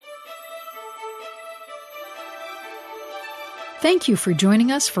Thank you for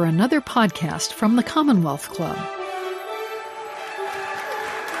joining us for another podcast from the Commonwealth Club.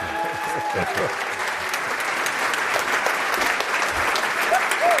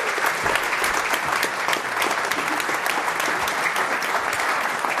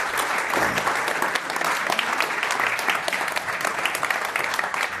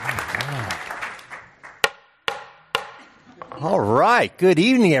 All right. Good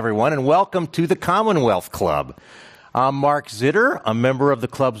evening, everyone, and welcome to the Commonwealth Club. I'm Mark Zitter, a member of the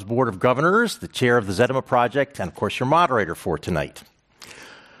club's Board of Governors, the chair of the Zedema Project, and, of course, your moderator for tonight.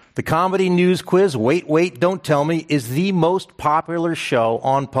 The comedy news quiz, Wait, Wait, Don't Tell Me, is the most popular show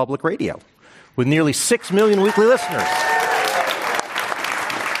on public radio, with nearly 6 million weekly listeners.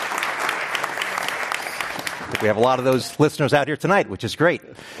 We have a lot of those listeners out here tonight, which is great.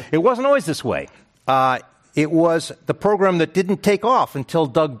 It wasn't always this way. It was the program that didn't take off until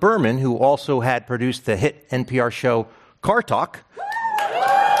Doug Berman, who also had produced the hit NPR show Car Talk,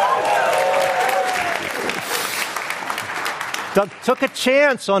 Doug took a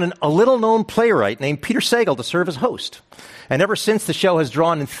chance on a little-known playwright named Peter Sagal to serve as host. And ever since, the show has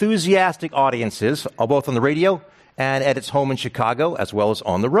drawn enthusiastic audiences, both on the radio and at its home in Chicago, as well as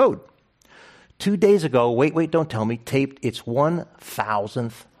on the road. 2 days ago, Wait, Wait, Don't Tell Me taped its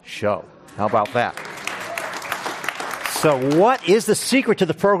 1,000th show. How about that? So what is the secret to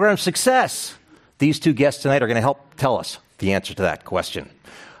the program's success? These two guests tonight are going to help tell us the answer to that question.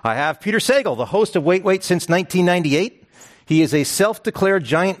 I have Peter Sagal, the host of Wait, Wait since 1998. He is a self-declared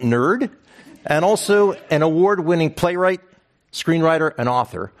giant nerd and also an award-winning playwright, screenwriter, and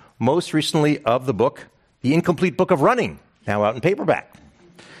author, most recently of the book, The Incomplete Book of Running, now out in paperback.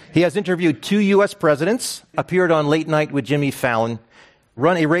 He has interviewed 2 U.S. presidents, appeared on Late Night with Jimmy Fallon,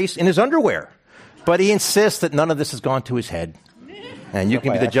 run a race in his underwear. But he insists that none of this has gone to his head. And you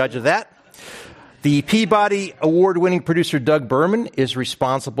can be the judge of that. The Peabody Award-winning producer Doug Berman is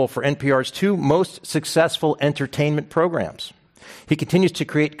responsible for NPR's 2 most successful entertainment programs. He continues to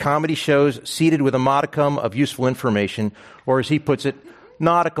create comedy shows seeded with a modicum of useful information, or as he puts it,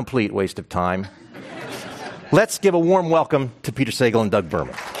 not a complete waste of time. Let's give a warm welcome to Peter Sagal and Doug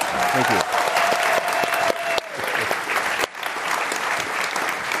Berman. Thank you.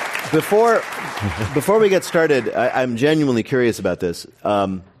 Before we get started, I'm genuinely curious about this.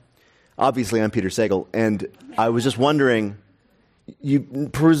 Obviously, I'm Peter Sagal, and I was just wondering, you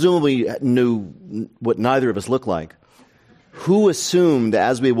presumably knew what neither of us looked like. Who assumed,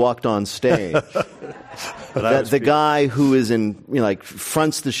 as we walked on stage, that the guy who is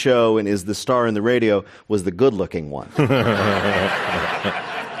fronts the show and is the star in the radio was the good-looking one?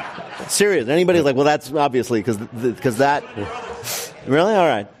 Serious. Anybody's like, well, that's obviously because that... Really? All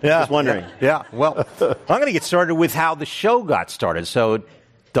right. Yeah, just wondering. Yeah. Well, I'm going to get started with how the show got started. So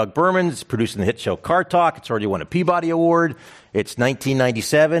Doug Berman's producing the hit show Car Talk. It's already won a Peabody Award. It's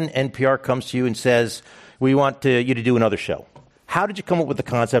 1997. NPR comes to you and says, we want you to do another show. How did you come up with the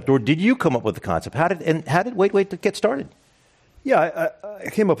concept, or did you come up with the concept? How did Wait, Wait get started? Yeah, I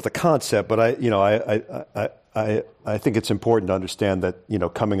came up with the concept, but I think it's important to understand that,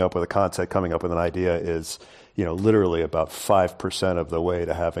 coming up with a concept, coming up with an idea is, literally about 5% of the way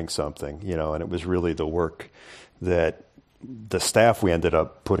to having something, and it was really the work that the staff we ended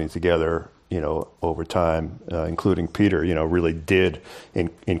up putting together, over time, including Peter, really did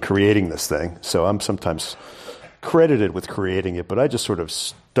in creating this thing. So I'm sometimes credited with creating it, but I just sort of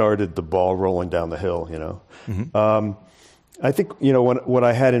started the ball rolling down the hill, Mm-hmm. I think, what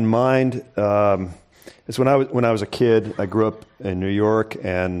I had in mind is when I was a kid, I grew up in New York,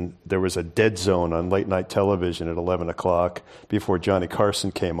 and there was a dead zone on late night television at 11 o'clock before Johnny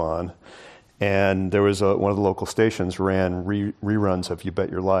Carson came on. And there was one of the local stations ran reruns of You Bet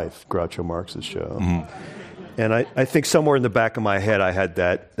Your Life, Groucho Marx's show. Mm-hmm. And I think somewhere in the back of my head I had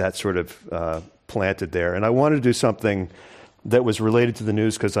that sort of planted there. And I wanted to do something that was related to the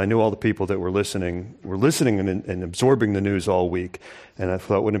news because I knew all the people that were listening and absorbing the news all week. And I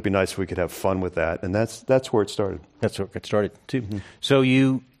thought, wouldn't it be nice if we could have fun with that? And that's where it started. That's where it got started, too. Mm-hmm. So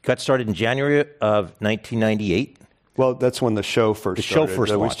you got started in January of 1998? Well, that's when the show first started. The show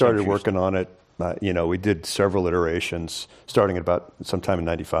first launched. We started working on it. We did several iterations, starting at about sometime in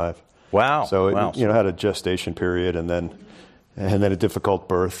 95. Wow. So it had a gestation period, and then a difficult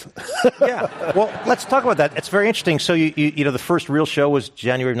birth. Yeah. Well, let's talk about that. It's very interesting. So you the first real show was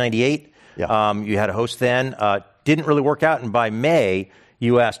January of 98. Yeah. You had a host then. Didn't really work out, and by May,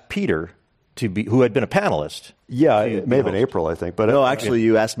 you asked Peter who had been a panelist, Yeah, it may have been April, I think. But No, actually,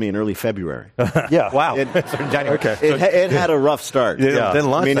 you asked me in early February. yeah. Wow. January. Okay. It had a rough start. Didn't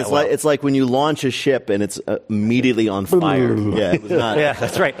launch I mean, that well. it's like when you launch a ship and it's immediately on fire. Yeah, it was not. Yeah,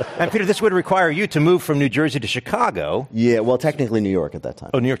 that's right. And Peter, this would require you to move from New Jersey to Chicago. Yeah, well, technically New York at that time.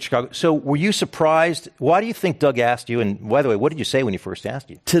 Oh, New York, Chicago. So were you surprised? Why do you think Doug asked you? And by the way, what did you say when he first asked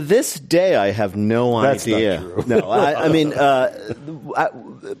you? To this day, I have no That's idea. not true. No, I mean,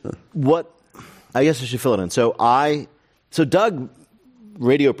 what? I guess I should fill it in. So Doug,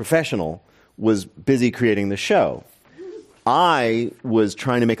 radio professional, was busy creating the show. I was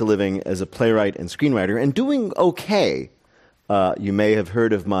trying to make a living as a playwright and screenwriter and doing okay. You may have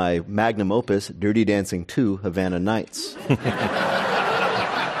heard of my magnum opus, Dirty Dancing 2, Havana Nights.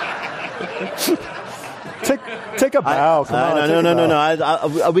 Take a bow. Come on,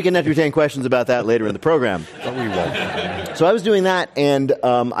 No. We can entertain questions about that later in the program. No, we won't. So I was doing that, and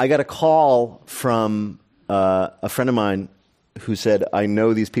I got a call from a friend of mine who said, I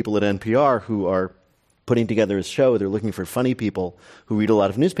know these people at NPR who are putting together a show. They're looking for funny people who read a lot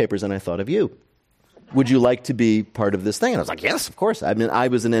of newspapers, and I thought of you. Would you like to be part of this thing? And I was like, yes, of course. I mean, I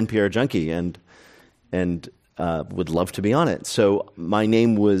was an NPR junkie and would love to be on it. So my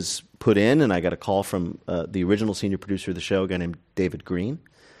name was put in, and I got a call from the original senior producer of the show, a guy named David Green.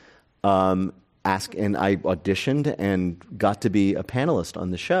 And I auditioned and got to be a panelist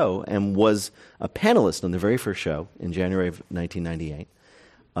on the show, and was a panelist on the very first show in January of 1998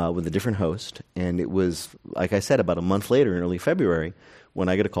 with a different host. And it was, like I said, about a month later in early February when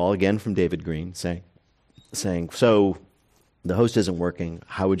I got a call again from David Green saying, so the host isn't working.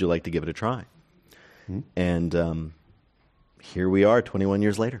 How would you like to give it a try? Mm-hmm. And here we are 21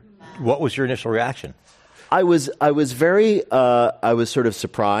 years later. What was your initial reaction? I was sort of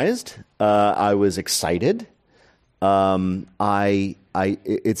surprised. I was excited.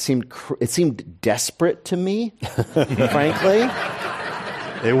 It seemed desperate to me, frankly.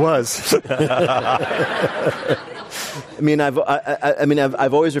 It was. I mean,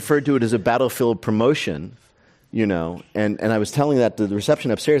 I've always referred to it as a battlefield promotion, you know. And I was telling that to the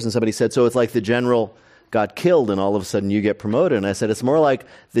reception upstairs, and somebody said, "So it's like the general got killed, and all of a sudden you get promoted." And I said, "It's more like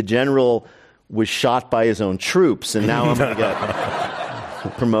the general was shot by his own troops, and now I'm going to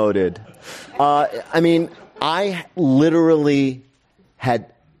get promoted." I mean, I literally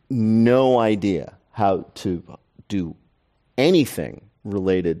had no idea how to do anything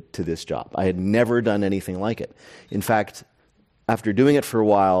related to this job. I had never done anything like it. In fact, after doing it for a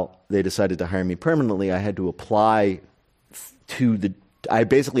while, they decided to hire me permanently. I had to apply through the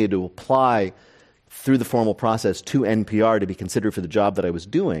formal process to NPR to be considered for the job that I was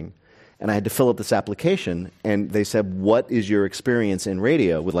doing. And I had to fill out this application, and they said, "What is your experience in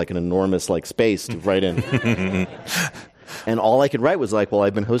radio?" with like an enormous like space to write in. And all I could write was like, "Well,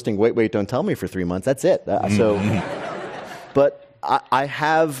 I've been hosting Wait, Don't Tell Me for 3 months." That's it. But I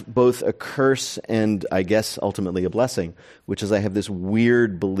have both a curse and I guess ultimately a blessing, which is I have this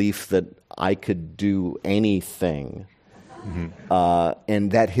weird belief that I could do anything. Mm-hmm. And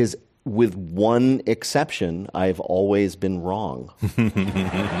that with one exception, I've always been wrong.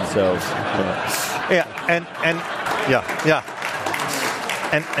 So,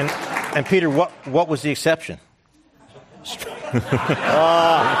 And Peter, what was the exception? Okay.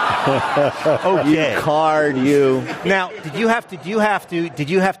 You card, you. Now, did you have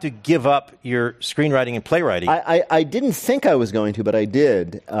to give up your screenwriting and playwriting? I didn't think I was going to, but I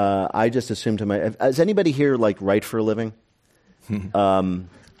did. I just assumed does anybody here like write for a living?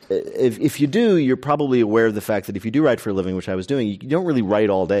 If you do, you're probably aware of the fact that if you do write for a living, which I was doing, you don't really write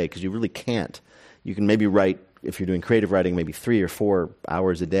all day because you really can't. You can maybe write, if you're doing creative writing, maybe 3 or 4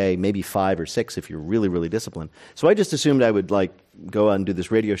 hours a day, maybe 5 or 6 if you're really, really disciplined. So I just assumed I would like go out and do this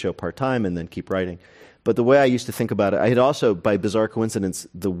radio show part-time and then keep writing. But the way I used to think about it, I had also, by bizarre coincidence,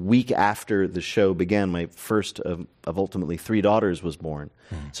 the week after the show began, my first of ultimately 3 daughters was born.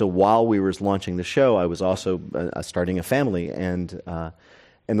 So while we were launching the show, I was also starting a family. And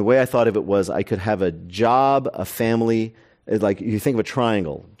the way I thought of it was I could have a job, a family, like you think of a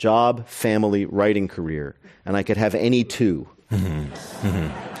triangle, job, family, writing career, and I could have any two. So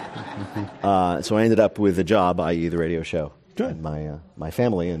I ended up with a job, i.e. the radio show, and my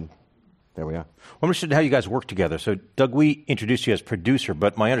family, and there we are. Well, I'm interested in how you guys work together. So, Doug, we introduced you as producer,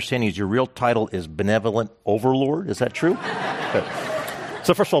 but my understanding is your real title is Benevolent Overlord. Is that true? Okay.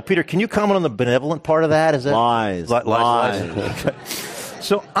 So, first of all, Peter, can you comment on the benevolent part of that? Is that Lies. Okay.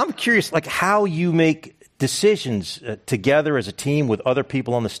 So, I'm curious, like, how you make decisions together as a team with other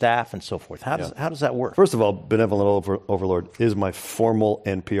people on the staff and so forth. How does that work? First of all, Benevolent Overlord is my formal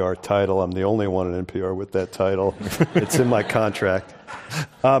NPR title. I'm the only one at NPR with that title. It's in my contract.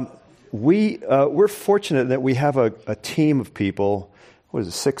 we're fortunate that we have a team of people. What is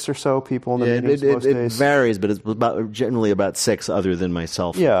it, 6 or so people in the meetings most days? It varies, but it's generally about 6 other than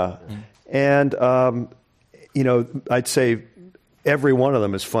myself. Yeah. And, I'd say every one of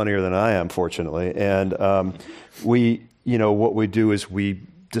them is funnier than I am, fortunately. And what we do is we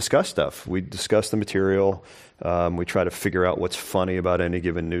discuss stuff. We discuss the material. We try to figure out what's funny about any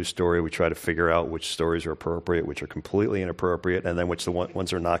given news story. We try to figure out which stories are appropriate, which are completely inappropriate, and then which the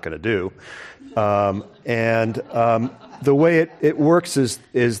ones are not going to do. The way it works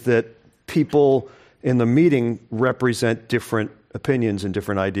is that people in the meeting represent different opinions and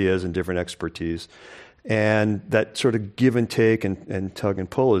different ideas and different expertise. And that sort of give and take and tug and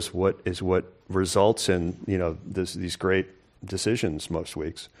pull is what results in these great decisions most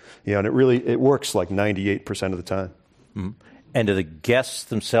weeks. And it works like 98% of the time. Mm-hmm. And do the guests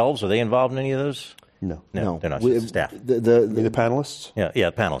themselves, are they involved in any of those? No, they're not. It's staff. The panelists?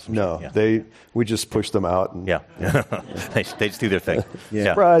 Yeah, panelists. No, sure, we just push them out. And, they just do their thing. Yeah.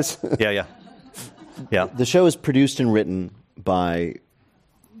 Surprise. Yeah. The show is produced and written by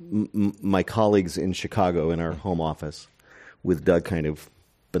my colleagues in Chicago in our home office, with Doug kind of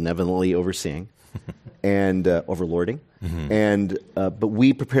benevolently overseeing and overlording. Mm-hmm. And but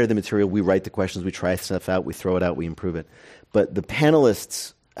we prepare the material, we write the questions, we try stuff out, we throw it out, we improve it. But the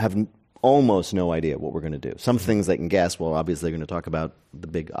panelists have almost no idea what we're going to do. Some things they can guess. Well, obviously they're going to talk about the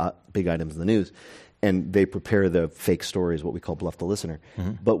big items in the news, and they prepare the fake stories, what we call bluff the listener.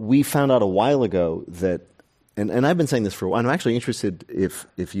 Mm-hmm. But we found out a while ago that, and I've been saying this for a while. I'm actually interested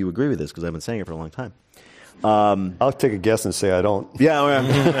if you agree with this, because I've been saying it for a long time. I'll take a guess and say I don't. Yeah,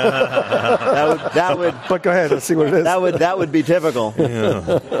 that would. But go ahead. Let's see what it is. That would be typical.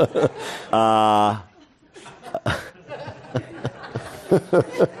 Yeah.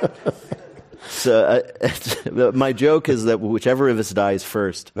 So my joke is that whichever of us dies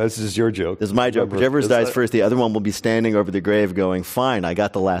first. This is your joke. This is my joke. Whichever of us dies first, the other one will be standing over the grave, going, "Fine, I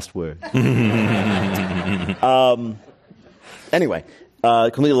got the last word." Anyway.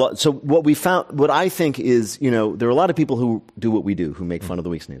 So what I think is, there are a lot of people who do what we do, who make fun of the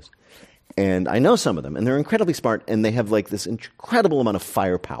week's news. And I know some of them, and they're incredibly smart, and they have this incredible amount of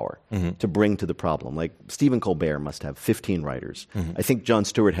firepower to bring to the problem. Like Stephen Colbert must have 15 writers. Mm-hmm. I think Jon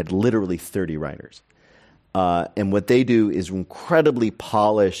Stewart had literally 30 writers. And what they do is incredibly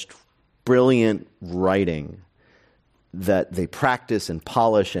polished, brilliant writing that they practice and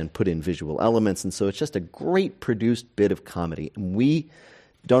polish and put in visual elements. And so it's just a great produced bit of comedy. And we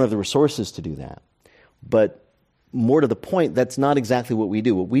don't have the resources to do that. But more to the point, that's not exactly what we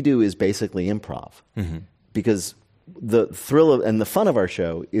do. What we do is basically improv. Mm-hmm. Because the thrill and the fun of our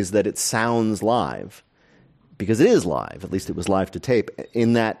show is that it sounds live. Because it is live, at least it was live to tape,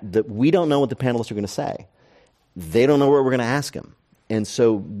 in that we don't know what the panelists are going to say. They don't know what we're going to ask them. And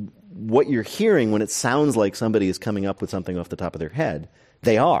so what you're hearing when it sounds like somebody is coming up with something off the top of their head,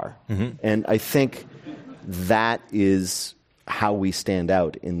 they are. Mm-hmm. And I think that is how we stand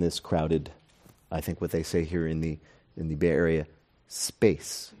out in this crowded, I think what they say here in the Bay Area,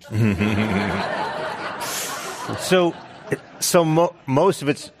 space. So most of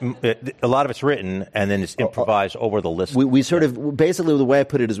it's, a lot of it's written, and then it's improvised over the list. We sort of, basically the way I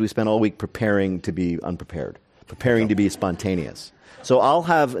put it is we spent all week preparing to be unprepared, preparing to be spontaneous. So I'll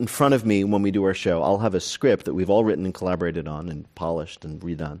have in front of me, when we do our show, I'll have a script that we've all written and collaborated on and polished and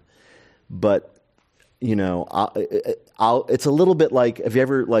redone. But, it's a little bit like, have you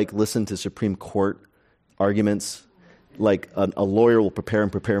ever listened to Supreme Court arguments? Like a lawyer will prepare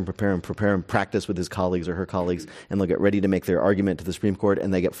and practice with his colleagues or her colleagues, and they'll get ready to make their argument to the Supreme Court,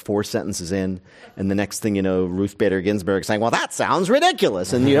 and they get 4 sentences in, and the next thing you know, Ruth Bader Ginsburg saying, "Well, that sounds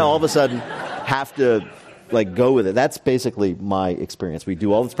ridiculous," and all of a sudden have to go with it. That's basically my experience. We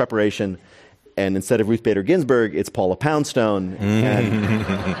do all this preparation, and instead of Ruth Bader Ginsburg, it's Paula Poundstone.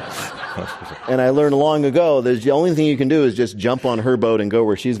 And I learned long ago that the only thing you can do is just jump on her boat and go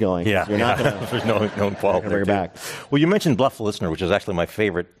where she's going. Yeah, you're not going to. There's no fault bring her back. Well, you mentioned Bluff the Listener, which is actually my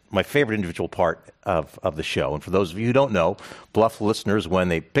favorite individual part of the show. And for those of you who don't know, Bluff the Listener is when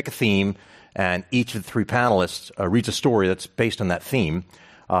they pick a theme, and each of the 3 panelists reads a story that's based on that theme.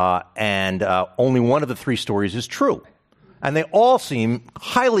 And only one of the 3 stories is true. And they all seem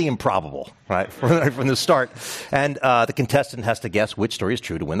highly improbable, right, from the start. And the contestant has to guess which story is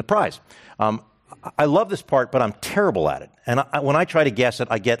true to win the prize. I love this part, but I'm terrible at it. And when I try to guess it,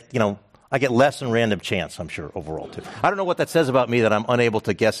 I get less than random chance, I'm sure, overall, too. I don't know what that says about me, that I'm unable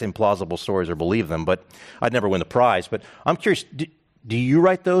to guess implausible stories or believe them, but I'd never win the prize. But I'm curious, do you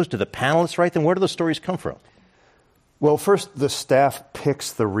write those? Do the panelists write them? Where do those stories come from? Well, first, the staff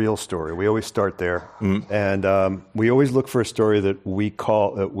picks the real story. We always start there. Mm-hmm. And we always look for a story that we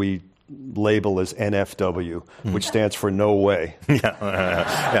label as NFW, which stands for no way.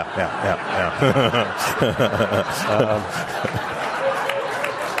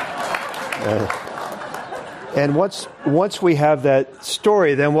 And once we have that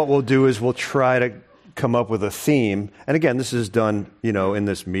story, then what we'll do is we'll try to come up with a theme. And again, this is done, in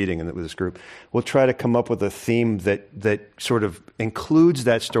this meeting and with this group. We'll try to come up with a theme that sort of includes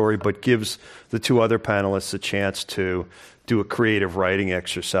that story, but gives the two other panelists a chance to do a creative writing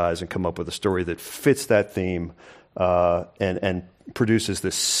exercise and come up with a story that fits that theme, and produces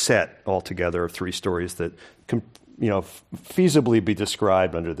this set altogether of three stories that can, feasibly be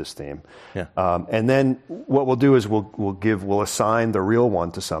described under this theme. Yeah. And then what we'll do is we'll assign the real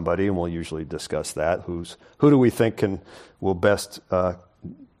one to somebody, and we'll usually discuss that. Who do we think will best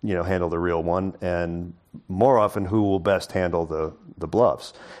handle the real one, and more often who will best handle the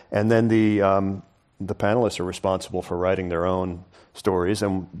bluffs. And then the panelists are responsible for writing their own stories,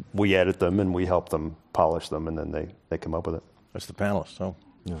 and we edit them and we help them polish them, and then they come up with it. That's the panelists. So,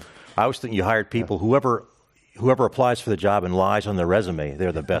 I always think you hired people whoever applies for the job and lies on their resume,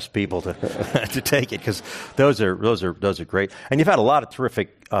 they're the best people to to take it, because those are great. And you've had a lot of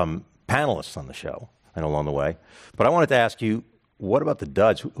terrific panelists on the show and along the way. But I wanted to ask you, what about the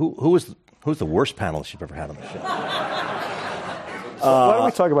duds? Who's the worst panelist you've ever had on the show? Why don't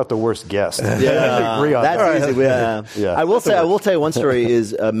we talk about the worst guest? Yeah, agree on that's that. easy. Yeah. I will tell you one story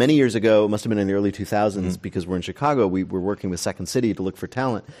is many years ago, it must have been in the early 2000s, because we're in Chicago, we were working with Second City to look for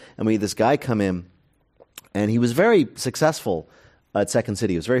talent, and we had this guy come in, and he was very successful at Second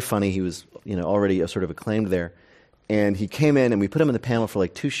City. He was very funny. He was already sort of acclaimed there, and he came in, and we put him in the panel for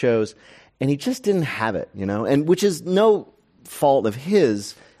like 2 shows, and he just didn't have it, and which is no fault of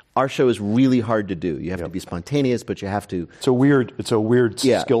his. Our show is really hard to do. You have to be spontaneous, but you have to. It's a weird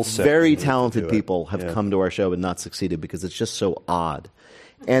skill set. Very talented people have come to our show and not succeeded because it's just so odd.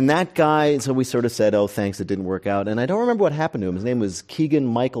 And that guy, so we sort of said, "Oh, thanks, it didn't work out." And I don't remember what happened to him. His name was Keegan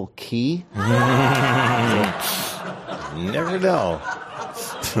Michael Key. Never know.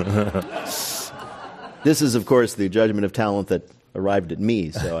 This is, of course, the judgment of talent that arrived at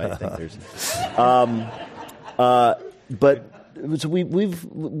me. So I think there's. But. So we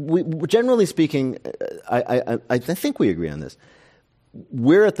generally speaking, I think we agree on this.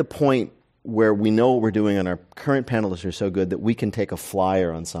 We're at the point where we know what we're doing, and our current panelists are so good that we can take a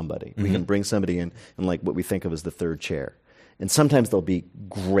flyer on somebody. We can bring somebody in like what we think of as the third chair. And sometimes they'll be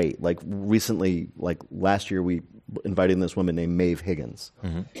great. Like recently, like last year, we invited in this woman named Maeve Higgins,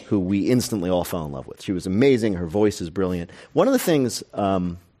 who we instantly all fell in love with. She was amazing. Her voice is brilliant. One of the things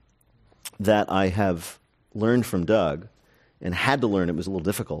that I have learned from Doug, and had to learn, it was a little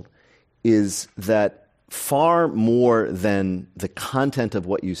difficult, is that far more than the content of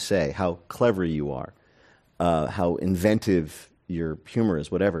what you say, how clever you are, how inventive your humor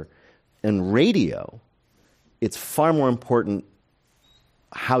is, whatever, in radio, it's far more important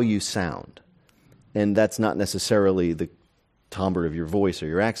how you sound. And that's not necessarily the timbre of your voice or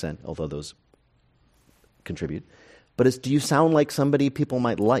your accent, although those contribute. But it's, do you sound like somebody people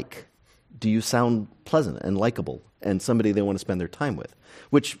might like? Do you sound pleasant and likable and somebody they want to spend their time with?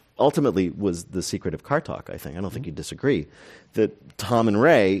 Which ultimately was the secret of Car Talk, I think. I don't think you'd disagree. That Tom and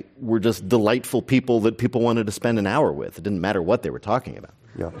Ray were just delightful people that people wanted to spend an hour with. It didn't matter what they were talking about.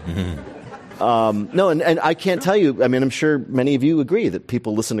 Yeah. No, and I can't tell you, I mean, I'm sure many of you agree that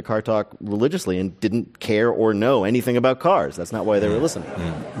people listen to Car Talk religiously and didn't care or know anything about cars. That's not why they were listening.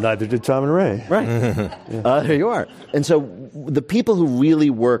 Neither did Tom and Ray. Right. There you are. And so the people who really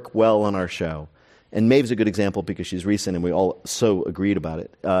work well on our show, and Maeve's a good example because she's recent and we all so agreed about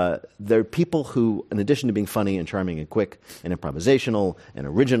it, they're people who, in addition to being funny and charming and quick and improvisational and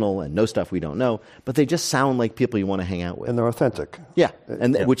original and know stuff we don't know, but they just sound like people you want to hang out with. And they're authentic. Yeah,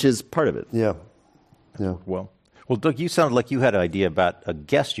 and which is part of it. Yeah. Yeah. Well, Doug, you sounded like you had an idea about a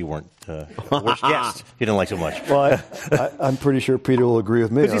guest you weren't, worst guest you didn't like so much. Well, I'm pretty sure Peter will agree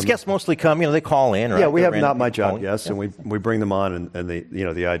with me. Because these guests mostly come, they call in. Right? Yeah, we have Not My Job guests, and we bring them on, and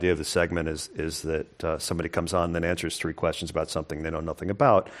the idea of the segment is that somebody comes on and then answers 3 questions about something they know nothing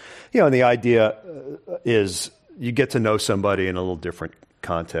about. And the idea is you get to know somebody in a little different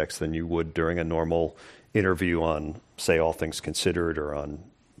context than you would during a normal interview on, say, All Things Considered or on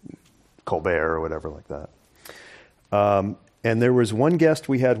Colbert or whatever like that. And there was one guest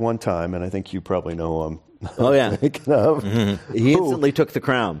we had one time, and I think you probably know him. Oh, yeah. Mm-hmm. He instantly took the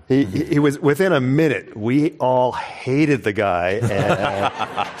crown. He was within a minute. We all hated the guy,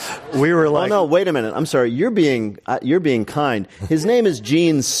 and we were like, "Oh no, wait a minute! I'm sorry. You're being kind. His name is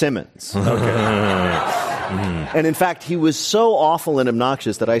Gene Simmons." Okay. And in fact, he was so awful and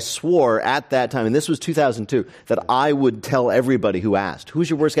obnoxious that I swore at that time, and this was 2002, that I would tell everybody who asked, who's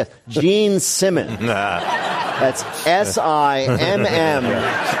your worst guest? Gene Simmons. That's S-I-M-M.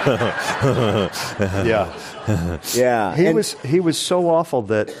 Yeah. He was so awful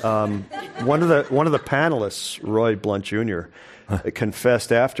that one of the panelists, Roy Blunt Jr.,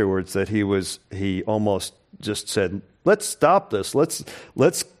 confessed afterwards that he almost just said, "Let's stop this. Let's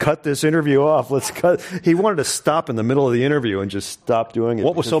cut this interview off. He wanted to stop in the middle of the interview and just stop doing it.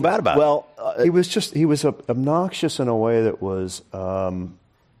 What was so bad about it? Well, he was obnoxious in a way that was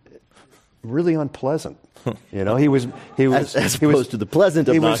really unpleasant. You know, he was as opposed to the pleasant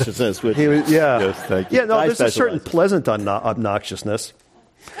obnoxiousness. There's a certain pleasant obnoxiousness.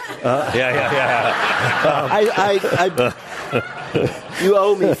 You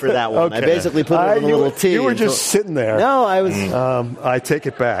owe me for that one. Okay. I basically put it in a little tea. You were just sitting there. No, I was. I take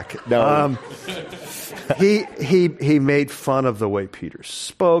it back. No. He made fun of the way Peter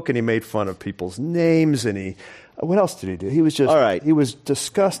spoke, and he made fun of people's names, and what else did he do? He was just all right. He was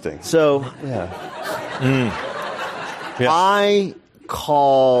disgusting. So, I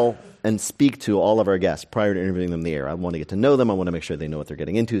call and speak to all of our guests prior to interviewing them in the air. I want to get to know them. I want to make sure they know what they're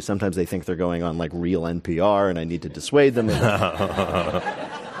getting into. Sometimes they think they're going on like real NPR, and I need to dissuade them.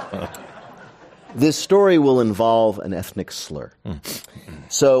 This story will involve an ethnic slur.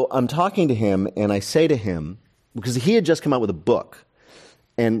 So I'm talking to him, and I say to him, because he had just come out with a book,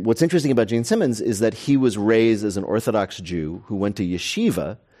 and what's interesting about Gene Simmons is that he was raised as an Orthodox Jew who went to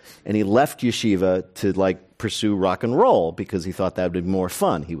yeshiva, and he left yeshiva to pursue rock and roll because he thought that would be more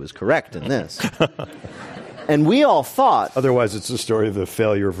fun. He was correct in this. And we all thought... Otherwise, it's the story of the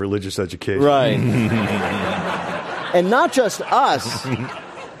failure of religious education. Right. And not just us,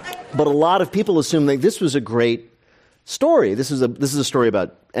 but a lot of people assume that this was a great story. This is a story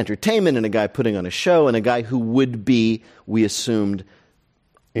about entertainment and a guy putting on a show and a guy who would be, we assumed,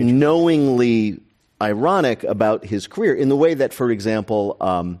 knowingly ironic about his career in the way that, for example...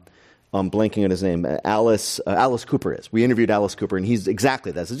 I'm blanking on his name, Alice Cooper is. We interviewed Alice Cooper, and he's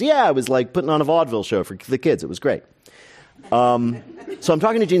exactly that. He says, I was putting on a vaudeville show for the kids. It was great. So I'm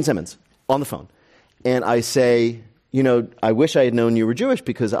talking to Gene Simmons on the phone, and I say, I wish I had known you were Jewish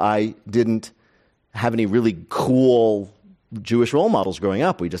because I didn't have any really cool Jewish role models growing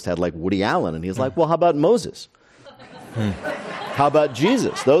up. We just had Woody Allen, and he's like, well, how about Moses? How about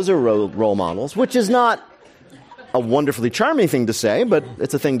Jesus? Those are role models, which is not a wonderfully charming thing to say, but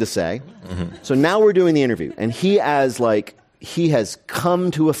it's a thing to say. Mm-hmm. So now we're doing the interview, and he has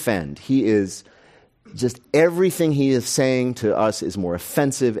come to offend. He is just everything he is saying to us is more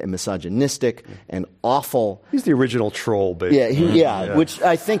offensive and misogynistic and awful. He's the original troll, basically. Yeah, which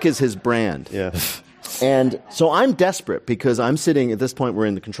I think is his brand. Yeah. And so I'm desperate because I'm sitting, at this point we're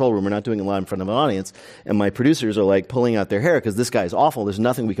in the control room, we're not doing it live in front of an audience, and my producers are pulling out their hair because this guy is awful, there's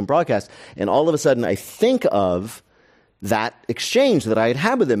nothing we can broadcast. And all of a sudden I think of that exchange that I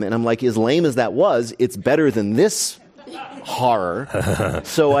had with him, and I'm like, as lame as that was, it's better than this horror.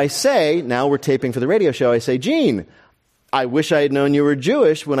 So I say, now we're taping for the radio show, I say, Gene, I wish I had known you were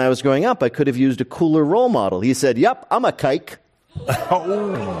Jewish when I was growing up. I could have used a cooler role model. He said, yep, I'm a kike.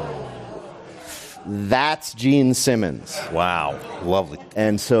 That's Gene Simmons. Wow. Lovely.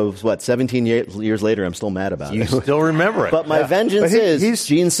 And so, 17 years later, I'm still mad about it. You still remember it. But my vengeance is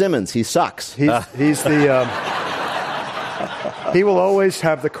Gene Simmons. He sucks. He's the... He will always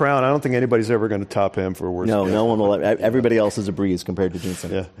have the crown. I don't think anybody's ever going to top him for worst. No one will. Everybody else is a breeze compared to Gene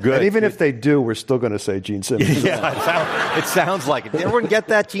Simmons. Yeah. Good. And even if they do, we're still going to say Gene Simmons. Yeah, it sounds like it. Did everyone get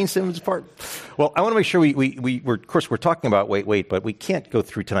that Gene Simmons part? Well, I want to make sure we're, of course, we're talking about wait, but we can't go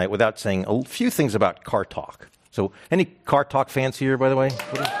through tonight without saying a few things about Car Talk. So, any Car Talk fans here, by the way?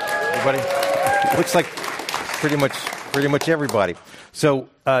 Everybody? Looks like pretty much everybody. So,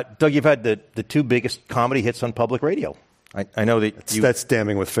 Doug, you've had the two biggest comedy hits on public radio. I know that that's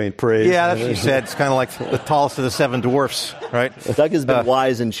damning with faint praise. Yeah, that's what you said. It's kind of like the tallest of the seven dwarfs, right? Doug has been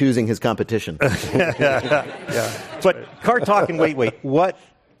wise in choosing his competition. Yeah. But Car Talk and Wait, what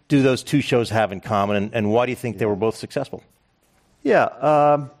do those two shows have in common, and why do you think they were both successful?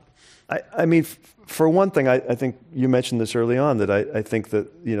 Yeah, I mean, for one thing, I think you mentioned this early on, that I think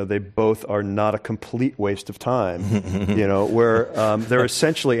that they both are not a complete waste of time. Where they're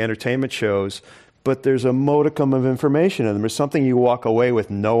essentially entertainment shows. But there's a modicum of information in them. There's something you walk away with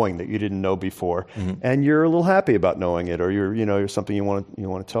knowing that you didn't know before, and you're a little happy about knowing it, or you're something you want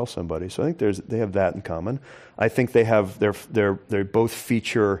to tell somebody. So I think they have that in common. I think they both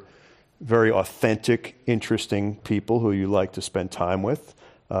feature very authentic, interesting people who you like to spend time with,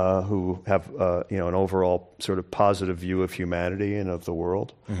 who have an overall sort of positive view of humanity and of the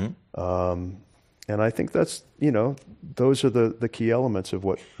world. And I think that's, those are the key elements of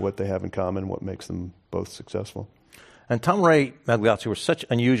what they have in common, what makes them both successful. And Tom Ray Magliozzi were such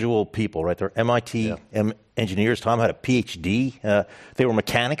unusual people, right? They're MIT engineers. Tom had a PhD. They were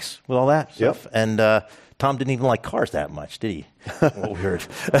mechanics with all that stuff. Yep. And Tom didn't even like cars that much, did he? What we heard.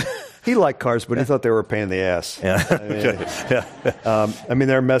 He liked cars, but he thought they were a pain in the ass. Yeah. I mean,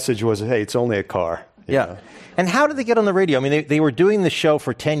 their message was, hey, it's only a car. Yeah. know? And how did they get on the radio? I mean, they were doing the show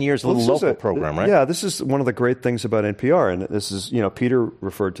for 10 years, a little local program, right? Yeah, this is one of the great things about NPR. And this is, Peter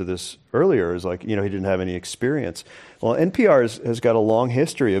referred to this earlier as like, he didn't have any experience. Well, NPR has got a long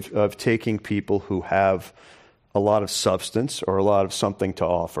history of taking people who have a lot of substance or a lot of something to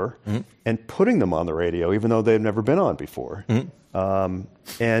offer and putting them on the radio, even though they've never been on before.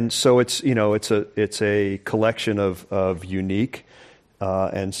 And so it's a collection of unique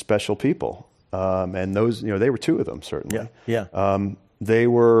and special people. And those, they were two of them, certainly. Yeah. They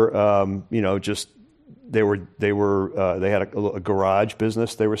were, they had a garage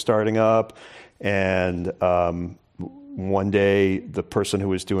business they were starting up. And one day, the person who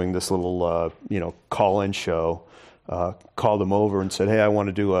was doing this little, call-in show called them over and said, hey, I want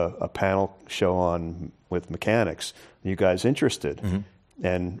to do a panel show with mechanics. Are you guys interested?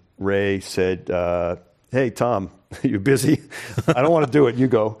 And Ray said, hey, Tom, you busy? I don't want to do it. You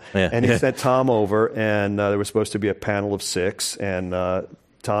go. And he sent Tom over, and there was supposed to be a panel of 6. And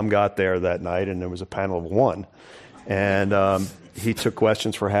Tom got there that night, and there was a panel of 1. And he took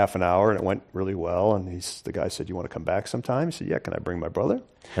questions for half an hour, and it went really well. And the guy said, you want to come back sometime? He said, yeah, can I bring my brother?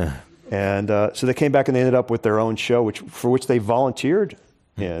 And so they came back, and they ended up with their own show, for which they volunteered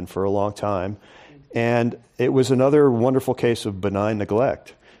in for a long time. And it was another wonderful case of benign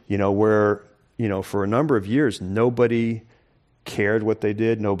neglect, where for a number of years, nobody cared what they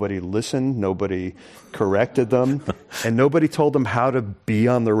did, nobody listened, nobody corrected them, and nobody told them how to be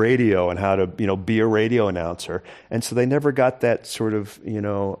on the radio and how to, be a radio announcer. And so they never got that sort of,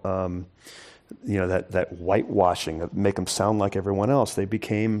 that whitewashing that make them sound like everyone else. They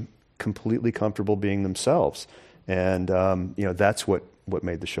became completely comfortable being themselves. And, that's what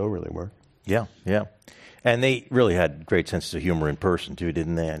made the show really work. Yeah. And they really had great senses of humor in person, too,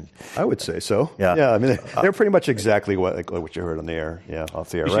 didn't they? And I would say so. Yeah. I mean, they're pretty much exactly what you heard on the air, off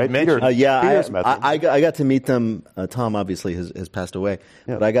the air, You right? should mention- I got to meet them. Tom obviously has passed away,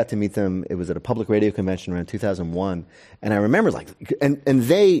 but I got to meet them. It was at a public radio convention around 2001, and I remember and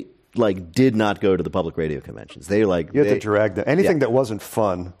they did not go to the public radio conventions. They you had to drag them. Anything that wasn't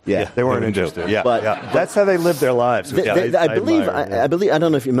fun, they weren't interested. But that's how they lived their lives. I believe. I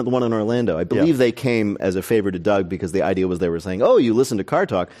don't know if you meant the one in Orlando. I believe they came as a favor to Doug because the idea was they were saying, "Oh, you listen to Car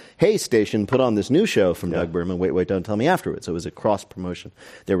Talk? Hey, station, put on this new show from Doug Berman. Wait, don't tell me afterwards." So it was a cross promotion.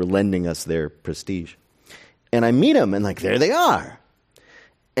 They were lending us their prestige, and I meet them, and there they are,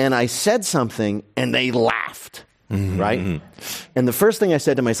 and I said something, and they laughed. Right? And the first thing I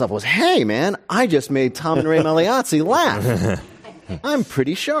said to myself was, hey, man, I just made Tom and Ray Magliozzi laugh. I'm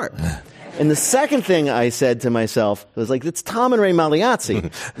pretty sharp. And the second thing I said to myself was it's Tom and Ray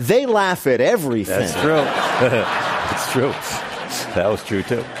Magliozzi. They laugh at everything. That's true. It's true. That was true,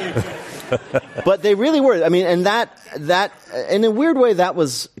 too. But they really were. I mean, and that in a weird way, that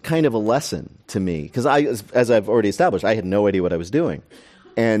was kind of a lesson to me. Because as I've already established, I had no idea what I was doing.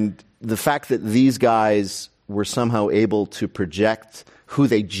 And the fact that these guys were somehow able to project who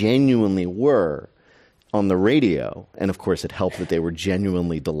they genuinely were on the radio, and of course it helped that they were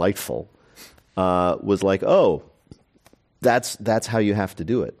genuinely delightful, was that's how you have to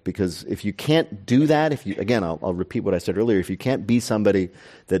do it. Because if you can't do that, I'll repeat what I said earlier, if you can't be somebody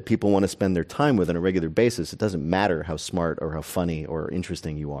that people want to spend their time with on a regular basis, it doesn't matter how smart or how funny or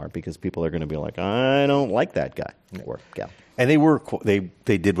interesting you are, because people are going to be like, I don't like that guy or gal. And they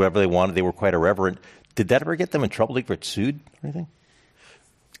did whatever they wanted. They were quite irreverent. Did that ever get them in trouble? Did they get sued or anything?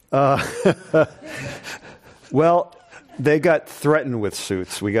 Well, they got threatened with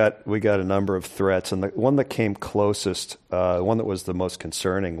suits. We got a number of threats, and the one that came closest, one that was the most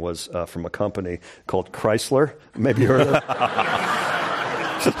concerning, was from a company called Chrysler. Maybe you heard of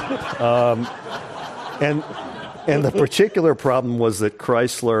it. And the particular problem was that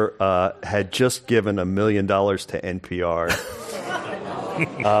Chrysler had just given $1 million to NPR.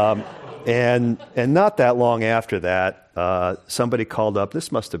 And not that long after that, somebody called up.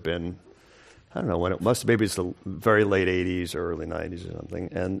 This must have been, I don't know when it must have, maybe it's the very late 80s or early 90s or something.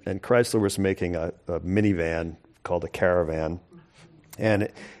 And Chrysler was making a minivan called a Caravan. And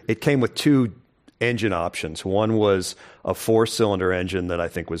it came with 2 engine options. One was a 4-cylinder engine that I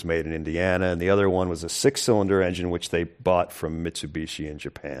think was made in Indiana, and the other one was a 6-cylinder engine which they bought from Mitsubishi in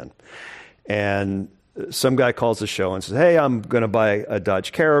Japan. And some guy calls the show and says, hey, I'm going to buy a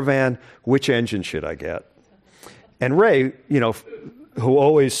Dodge Caravan. Which engine should I get? And Ray, who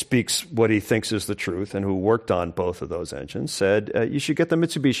always speaks what he thinks is the truth and who worked on both of those engines, said, you should get the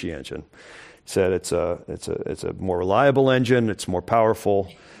Mitsubishi engine. Said it's a more reliable engine, it's more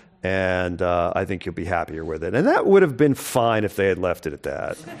powerful, and I think you'll be happier with it. And that would have been fine if they had left it at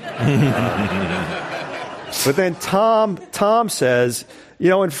that. But then Tom says,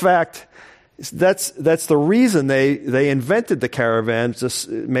 in fact, that's the reason they invented the Caravan, just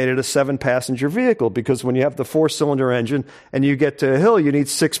made it a 7-passenger vehicle, because when you have the 4-cylinder engine and you get to a hill, you need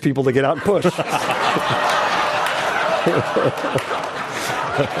 6 people to get out and push.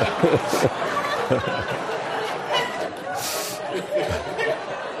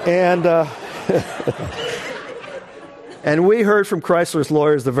 And we heard from Chrysler's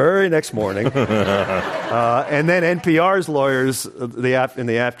lawyers the very next morning, and then NPR's lawyers in the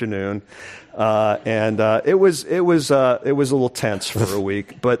afternoon, and it was a little tense for a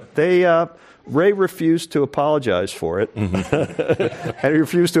week. But Ray refused to apologize for it, and he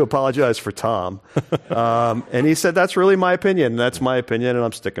refused to apologize for Tom, and he said, "That's really my opinion. That's my opinion, and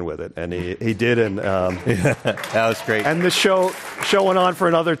I'm sticking with it." And he did, and that was great. And the show went on for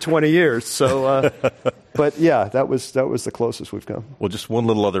another 20 years. So, but yeah, that was the closest we've come. Well, just one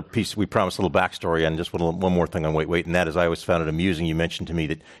little other piece. We promised a little backstory, and just one more thing on Wait, and that is, I always found it amusing. You mentioned to me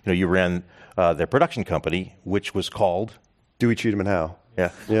that you ran their production company, which was called Dewey, Cheatham, and Howe.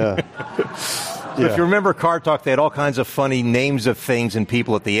 Yeah. If you remember Car Talk, they had all kinds of funny names of things and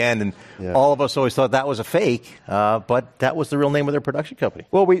people at the end, and all of us always thought that was a fake, but that was the real name of their production company.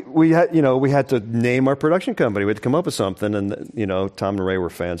 Well, we had to name our production company. We had to come up with something, and Tom and Ray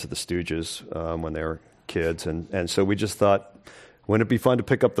were fans of the Stooges when they were kids, and so we just thought, wouldn't it be fun to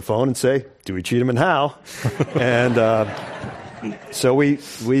pick up the phone and say Dewey, Cheatham, and Howe? And so we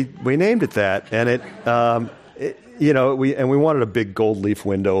named it that, and we wanted a big gold leaf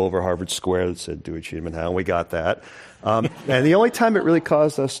window over Harvard Square that said Dewey, Cheatham, and Howe, and we got that. And the only time it really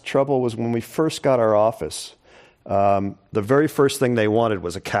caused us trouble was when we first got our office. The very first thing they wanted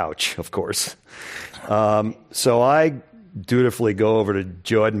was a couch, of course. So I dutifully go over to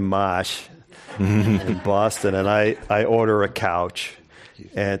Jordan Marsh in Boston, and I order a couch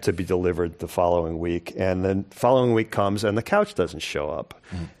and to be delivered the following week. And then the following week comes, and the couch doesn't show up.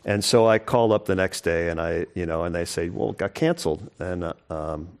 And so I called up the next day, and and they say, well, it got canceled. And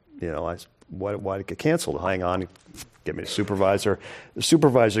why did it get canceled? Hang on, get me a supervisor. The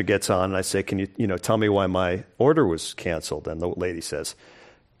supervisor gets on, and I say, can you tell me why my order was canceled? And the lady says,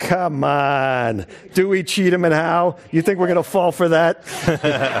 come on, Dewey, Cheatham, and Howe. You think we're going to fall for that?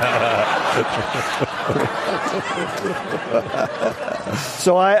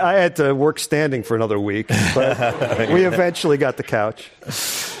 So I had to work standing for another week, but we eventually got the couch.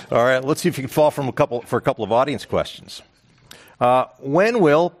 All right, let's see if you can fall for a couple of audience questions. When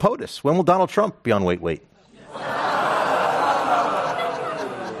will POTUS, when will Donald Trump be on Wait?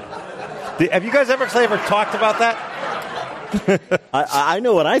 Have you guys ever talked about that? I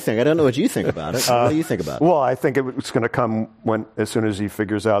know what I think. I don't know what you think about it. What do you think about it? Well, I think it's going to come as soon as he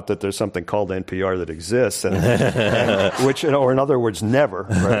figures out that there's something called NPR that exists, and which, or in other words, never.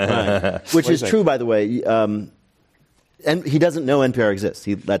 Right. Which is true, by the way. And he doesn't know NPR exists.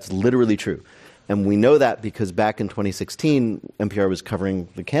 That's literally true. And we know that because back in 2016, NPR was covering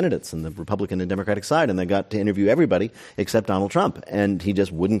the candidates on the Republican and Democratic side, and they got to interview everybody except Donald Trump. And he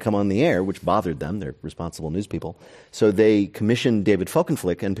just wouldn't come on the air, which bothered them. They're responsible news people. So they commissioned David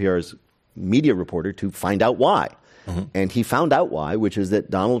Folkenflik, NPR's media reporter, to find out why. Mm-hmm. And he found out why, which is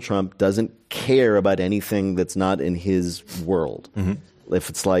that Donald Trump doesn't care about anything that's not in his world. Mm-hmm. If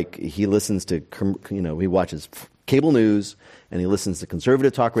it's like he listens to, he watches cable news, and he listens to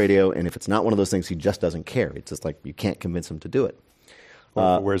conservative talk radio, and if it's not one of those things, he just doesn't care. It's just like you can't convince him to do it.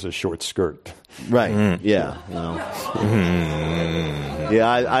 Or if he wears a short skirt. Right, yeah.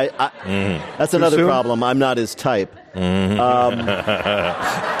 Yeah, that's another problem. I'm not his type.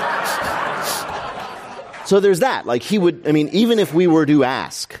 So there's that. Like he would, even if we were to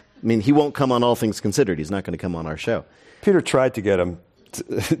ask, he won't come on All Things Considered. He's not going to come on our show. Peter tried to get him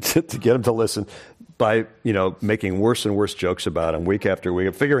to get him to listen by making worse and worse jokes about him week after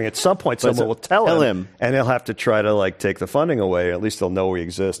week, figuring at some point someone will tell him, and he'll have to try to take the funding away. At least they'll know we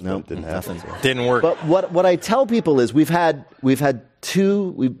exist. No, it didn't happen. Didn't work. But what I tell people is we've been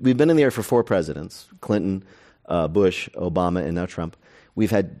in the air for 4 presidents: Clinton, Bush, Obama, and now Trump. We've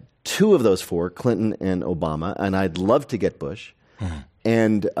had 2 of those 4, Clinton and Obama, and I'd love to get Bush.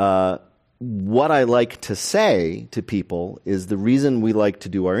 And what I like to say to people is the reason we like to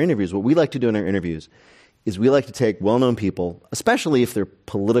do our interviews, what we like to do in our interviews is we like to take well-known people, especially if they're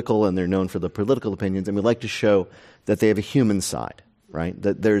political and they're known for the political opinions, and we like to show that they have a human side, right?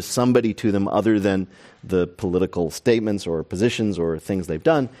 That there's somebody to them other than the political statements or positions or things they've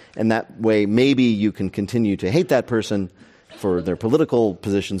done, and that way maybe you can continue to hate that person for their political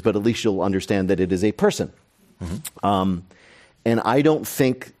positions, but at least you'll understand that it is a person. Mm-hmm. And I don't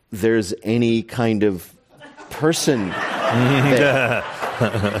think there's any kind of person there.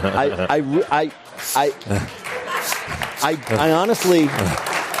 I honestly.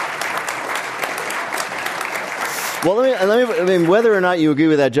 Well, I mean, whether or not you agree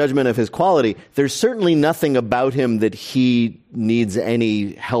with that judgment of his quality, there's certainly nothing about him that he needs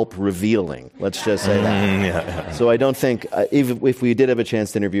any help revealing. Let's just say that. Yeah. So I don't think, if we did have a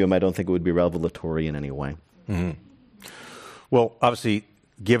chance to interview him, I don't think it would be revelatory in any way. Mm-hmm. Well, obviously,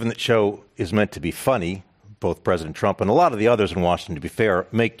 given that show is meant to be funny, both President Trump and a lot of the others in Washington, to be fair,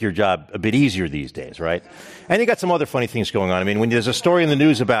 make your job a bit easier these days, right? And you got some other funny things going on. I mean, when there's a story in the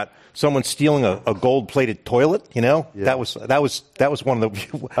news about someone stealing a gold-plated toilet, that was one of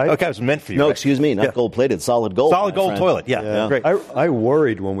the. Okay, it was meant for you. No, right? excuse me, not gold-plated, solid gold. Solid gold toilet, yeah. Great. I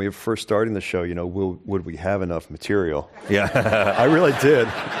worried when we were first starting the show. Would we have enough material? Yeah, I really did.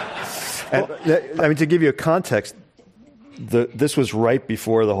 And, I mean, to give you a context, this was right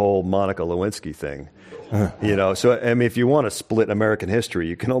before the whole Monica Lewinsky thing. So I mean, if you want to split American history,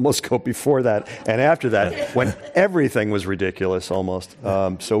 you can almost go before that and after that, when everything was ridiculous almost.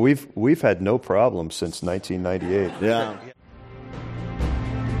 So we've had no problem since 1998. Yeah.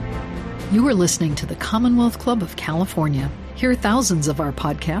 You are listening to the Commonwealth Club of California. Hear thousands of our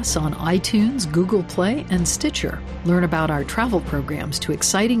podcasts on iTunes, Google Play, and Stitcher. Learn about our travel programs to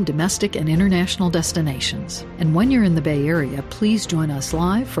exciting domestic and international destinations. And when you're in the Bay Area, please join us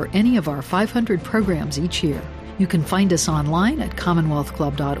live for any of our 500 programs each year. You can find us online at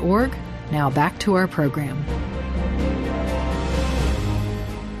commonwealthclub.org. Now back to our program.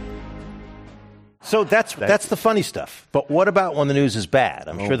 So that's the funny stuff. But what about when the news is bad?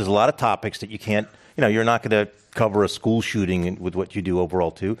 I'm sure there's a lot of topics that you can't, you're not going to cover a school shooting with what you do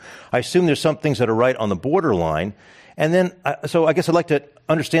overall, too. I assume there's some things that are right on the borderline. And then, so I guess I'd like to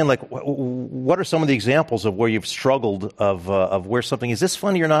understand, what are some of the examples of where you've struggled of where something, is this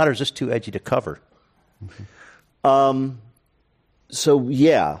funny or not, or is this too edgy to cover? So,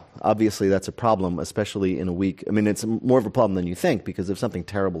 yeah, obviously that's a problem, especially in a week. I mean, it's more of a problem than you think, because if something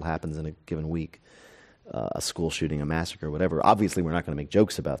terrible happens in a given week, a school shooting, a massacre, whatever, obviously we're not going to make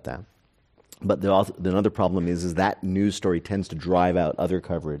jokes about that. But the other problem is that news story tends to drive out other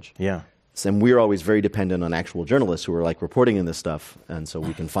coverage. Yeah. And we're always very dependent on actual journalists who are reporting in this stuff, and so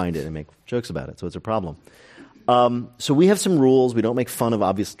we can find it and make jokes about it. So it's a problem. So we have some rules. We don't make fun of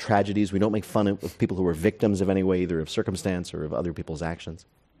obvious tragedies. We don't make fun of people who are victims of any way, either of circumstance or of other people's actions.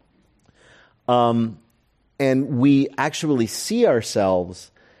 And we actually see ourselves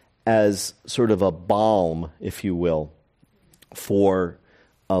as sort of a balm, if you will, for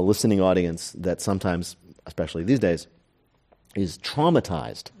a listening audience that sometimes, especially these days, is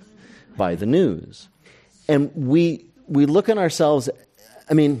traumatized by the news. And we look at ourselves,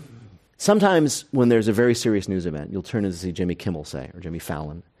 I mean, sometimes when there's a very serious news event, you'll turn in to see Jimmy Kimmel say, or Jimmy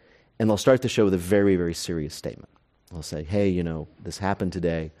Fallon, and they'll start the show with a very, very serious statement. They'll say, hey, this happened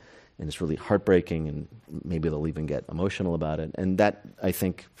today, and it's really heartbreaking, and maybe they'll even get emotional about it. And that, I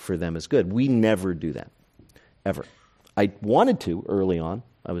think, for them is good. We never do that, ever. I wanted to early on.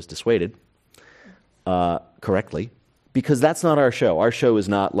 I was dissuaded correctly, because that's not our show. Our show is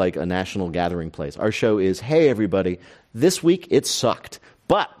not like a national gathering place. Our show is, hey, everybody, this week it sucked.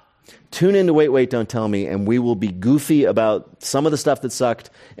 But tune in to Wait, Don't Tell Me, and we will be goofy about some of the stuff that sucked,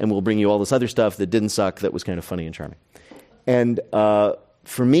 and we'll bring you all this other stuff that didn't suck that was kind of funny and charming. And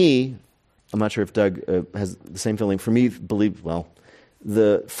for me, I'm not sure if Doug has the same feeling. For me,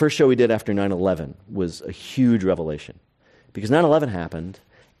 the first show we did after 9/11 was a huge revelation. Because 9/11 happened,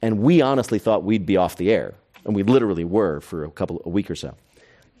 and we honestly thought we'd be off the air. And we literally were for a week or so.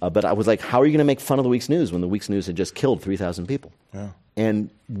 But I was like, how are you going to make fun of the week's news when the week's news had just killed 3,000 people? Yeah. And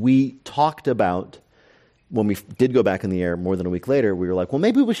we talked about, when we did go back in the air more than a week later, we were like, well,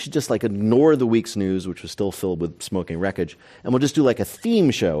 maybe we should just ignore the week's news, which was still filled with smoking wreckage, and we'll just do a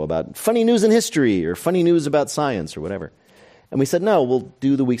theme show about funny news in history or funny news about science or whatever. And we said, no, we'll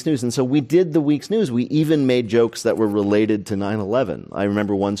do the week's news. And so we did the week's news. We even made jokes that were related to 9/11. I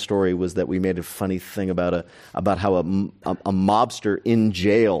remember one story was that we made a funny thing about how a mobster in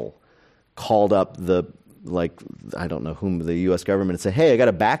jail called up I don't know whom, the U.S. government, and said, hey, I got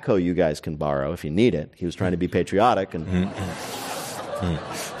a backhoe you guys can borrow if you need it. He was trying to be patriotic. And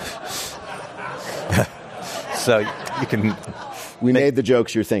So you can We made the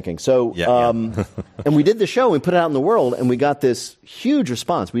jokes you're thinking. So, and we did the show, we put it out in the world, and we got this huge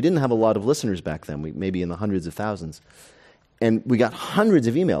response. We didn't have a lot of listeners back then, maybe in the hundreds of thousands. And we got hundreds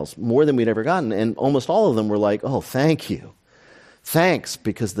of emails, more than we'd ever gotten, and almost all of them were like, oh, thank you. Thanks,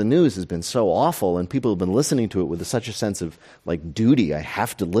 because the news has been so awful, and people have been listening to it with such a sense of, like, duty. I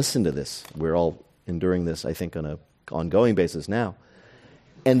have to listen to this. We're all enduring this, I think, on an ongoing basis now.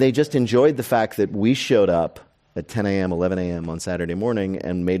 And they just enjoyed the fact that we showed up at 10 a.m., 11 a.m. on Saturday morning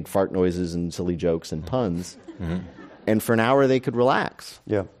and made fart noises and silly jokes and puns. Mm-hmm. And for an hour, they could relax.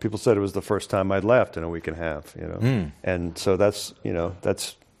 Yeah, people said it was the first time I'd laughed in a week and a half, And so that's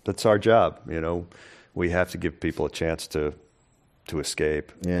our job, We have to give people a chance to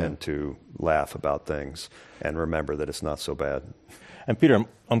escape and to laugh about things and remember that it's not so bad. And Peter,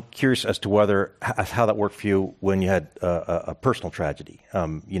 I'm curious as to how that worked for you when you had a personal tragedy.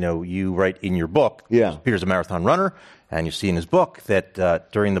 You write in your book, Peter's a marathon runner, and you see in his book that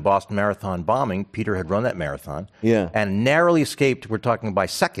during the Boston Marathon bombing, Peter had run that marathon and narrowly escaped, we're talking by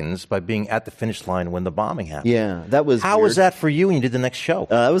seconds, by being at the finish line when the bombing happened. Yeah, that was How weird. was that for you when you did the next show?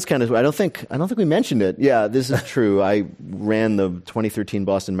 That was kind of, I don't think we mentioned it. Yeah, this is true. I ran the 2013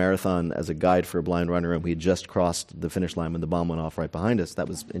 Boston Marathon as a guide for a blind runner, and we had just crossed the finish line when the bomb went off right behind us. That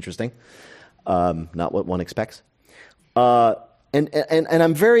was interesting. Not what one expects. And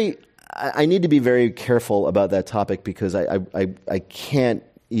I'm I need to be very careful about that topic because I can't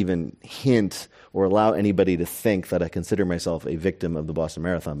even hint or allow anybody to think that I consider myself a victim of the Boston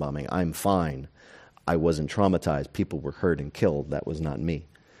Marathon bombing. I'm fine. I wasn't traumatized. People were hurt and killed. That was not me.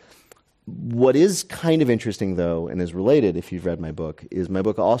 What is kind of interesting, though, and is related, if you've read my book, is my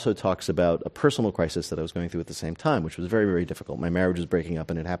book also talks about a personal crisis that I was going through at the same time, which was very, very difficult. My marriage was breaking up,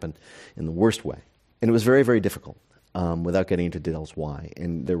 and it happened in the worst way. And it was very, very difficult. Without getting into details why.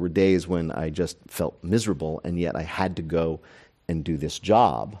 And there were days when I just felt miserable, and yet I had to go and do this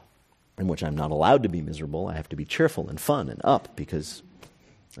job in which I'm not allowed to be miserable. I have to be cheerful and fun and up because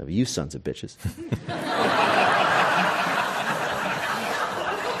of you sons of bitches.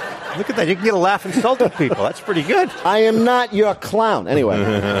 Look at that. You can get a laugh insulting people. That's pretty good. I am not your clown. Anyway.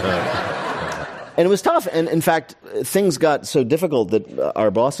 And it was tough. And in fact, things got so difficult that our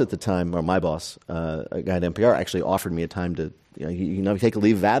boss at the time, or my boss, a guy at NPR, actually offered me a time to take a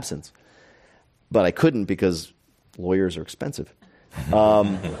leave of absence. But I couldn't because lawyers are expensive.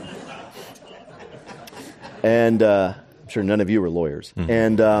 And I'm sure none of you are lawyers.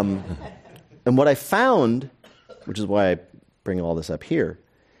 Mm-hmm. And what I found, which is why I bring all this up here,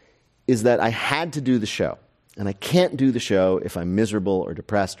 is that I had to do the show. And I can't do the show if I'm miserable or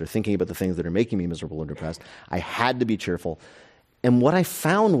depressed or thinking about the things that are making me miserable or depressed. I had to be cheerful. And what I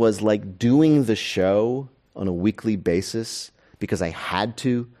found was like doing the show on a weekly basis, because I had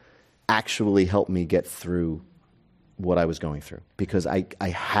to, actually help me get through what I was going through. Because I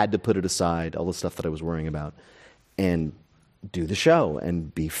had to put it aside, all the stuff that I was worrying about, and do the show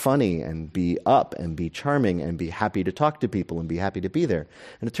and be funny and be up and be charming and be happy to talk to people and be happy to be there.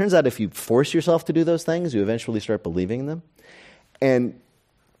 And it turns out if you force yourself to do those things, you eventually start believing them. And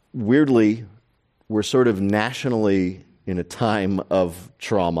weirdly, we're sort of nationally in a time of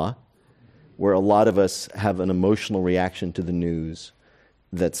trauma where a lot of us have an emotional reaction to the news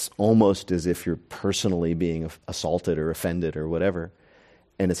that's almost as if you're personally being assaulted or offended or whatever.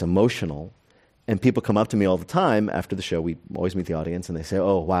 And it's emotional. And people come up to me all the time after the show. We always meet the audience, and they say,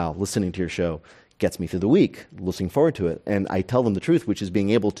 oh, wow, listening to your show gets me through the week, looking forward to it. And I tell them the truth, which is being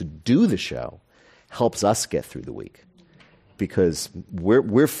able to do the show helps us get through the week. Because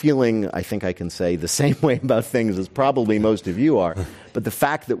we're feeling, I think I can say, the same way about things as probably most of you are. But the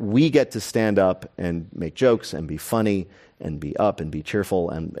fact that we get to stand up and make jokes and be funny and be up and be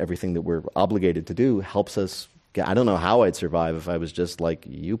cheerful and everything that we're obligated to do helps us. I don't know how I'd survive if I was just like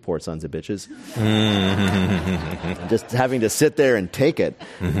you poor sons of bitches. Just having to sit there and take it.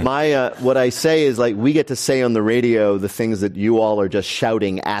 What I say is like we get to say on the radio the things that you all are just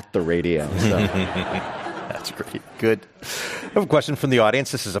shouting at the radio. So. That's great. Good. I have a question from the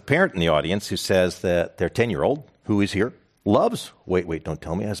audience. This is a parent in the audience who says that their 10-year-old, who is here, loves Wait, Don't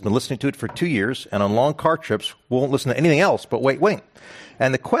Tell Me, has been listening to it for 2 years, and on long car trips won't listen to anything else but Wait.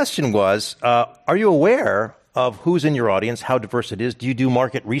 And the question was, are you aware of who's in your audience, how diverse it is? Do you do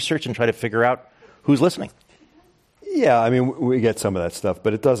market research and try to figure out who's listening? Yeah, I mean, we get some of that stuff,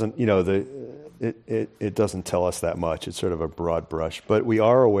 but it doesn't, it doesn't tell us that much. It's sort of a broad brush. But we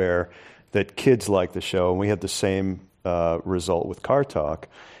are aware that kids like the show, and we had the same result with Car Talk.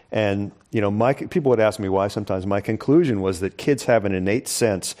 And, people would ask me why sometimes. My conclusion was that kids have an innate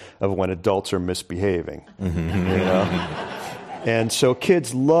sense of when adults are misbehaving, And so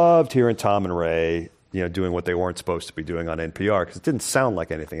kids loved hearing Tom and Ray doing what they weren't supposed to be doing on NPR because it didn't sound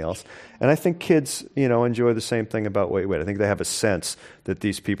like anything else. And I think kids, enjoy the same thing about Wait, Wait. I think they have a sense that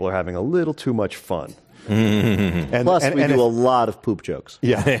these people are having a little too much fun. And, Plus, we do a lot of poop jokes.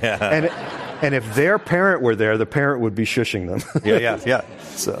 Yeah. And if their parent were there, the parent would be shushing them. Yeah.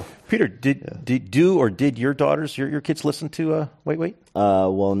 So, Peter, did your daughters, your kids listen to Wait, Wait?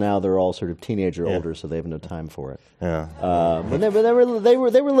 Well, now they're all sort of teenager older, so they have no time for it. Yeah. When they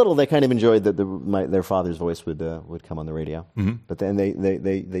were little, they kind of enjoyed that their father's voice would come on the radio. Mm-hmm. But then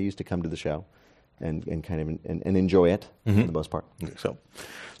they used to come to the show and kind of enjoy it for the most part. So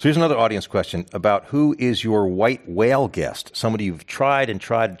here's another audience question about who is your white whale guest? Somebody you've tried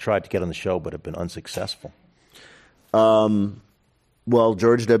to get on the show but have been unsuccessful. Well,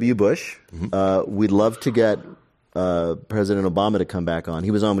 George W. Bush. Mm-hmm. We'd love to get President Obama to come back on.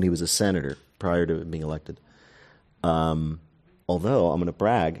 He was on when he was a senator prior to being elected. Although, I'm going to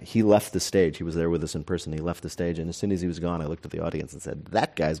brag, he left the stage. He was there with us in person. He left the stage, and as soon as he was gone, I looked at the audience and said,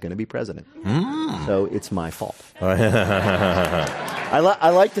 that guy's going to be president. So it's my fault. I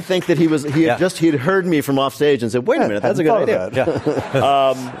like to think that he had heard me from off stage and said, wait a minute, that's a good idea.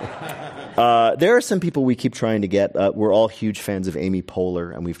 There are some people we keep trying to get. We're all huge fans of Amy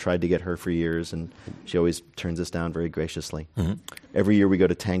Poehler, and we've tried to get her for years, and she always turns us down very graciously. Mm-hmm. Every year we go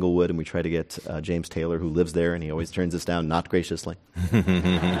to Tanglewood, and we try to get James Taylor, who lives there, and he always turns us down not graciously. I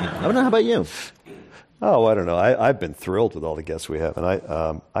don't know. How about you? Oh, I don't know. I've been thrilled with all the guests we have,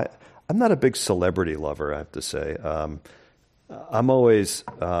 and I'm not a big celebrity lover, I have to say. I'm always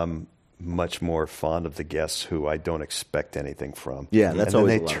much more fond of the guests who I don't expect anything from. Yeah, that's and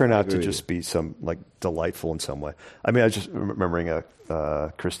always. And they turn out to just be delightful in some way. I mean, I was just remembering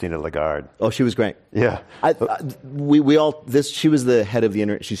Christina Lagarde. Oh, she was great. Yeah, she was the head of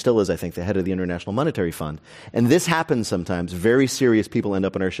she still is, I think, the head of the International Monetary Fund. And this happens sometimes. Very serious people end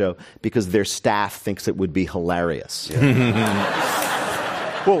up on our show because their staff thinks it would be hilarious.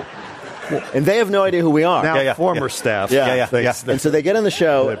 Yeah. Well. And they have no idea who we are. Now, former staff. Yeah. And so they get on the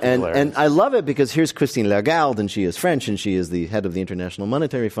show, and I love it because here's Christine Lagarde, and she is French, and she is the head of the International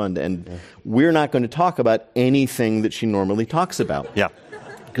Monetary Fund, and we're not going to talk about anything that she normally talks about. Yeah.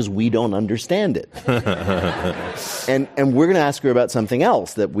 Because we don't understand it. and we're going to ask her about something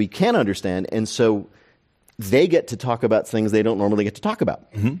else that we can understand, and so they get to talk about things they don't normally get to talk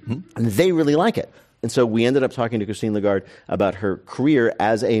about. Mm-hmm. And they really like it. And so we ended up talking to Christine Lagarde about her career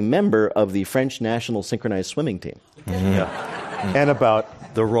as a member of the French national synchronized swimming team. Mm-hmm. Yeah. And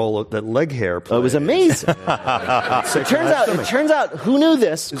about the role that leg hair plays. Oh, it was amazing. It turns out, who knew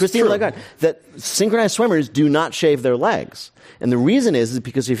this, Christine Lagarde, that synchronized swimmers do not shave their legs. And the reason is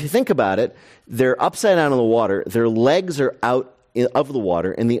because if you think about it, they're upside down in the water, their legs are out of the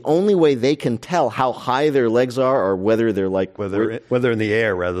water, and the only way they can tell how high their legs are or whether they're whether in the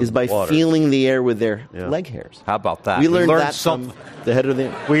air rather than is by water. Feeling the air with their leg hairs. How about that? We learned that from the head of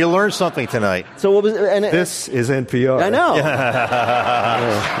the. We learned something tonight. So what was? This is NPR. I know.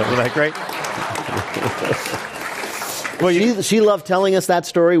 Wasn't that great? Well, she loved telling us that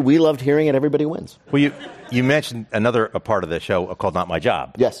story. We loved hearing it. Everybody wins. Well, you mentioned another part of the show called Not My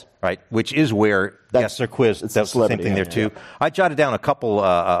Job. Yes. Right, which is where guests are quizzed. That's the same thing there, too. Yeah. I jotted down a couple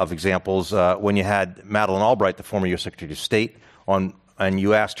of examples when you had Madeleine Albright, the former U.S. Secretary of State, on, and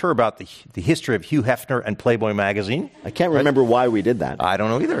you asked her about the history of Hugh Hefner and Playboy magazine. I can't remember why we did that. I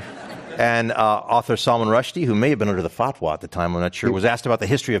don't know either. And author Salman Rushdie, who may have been under the fatwa at the time, I'm not sure, was asked about the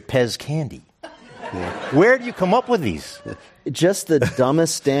history of Pez candy. Yeah. Where do you come up with these? Just the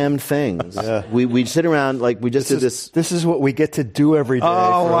dumbest damn things. Yeah. We sit around like we just did this. This is what we get to do every day for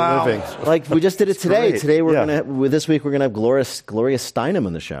a living. Like we just did it today. Great. Today this week we're gonna have Gloria Steinem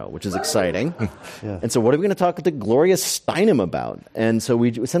on the show, which is exciting. Yeah. And so what are we going to talk to Gloria Steinem about? And so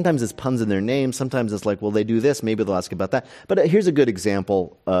sometimes it's puns in their name. Sometimes it's like, well, they do this. Maybe they'll ask about that. But here's a good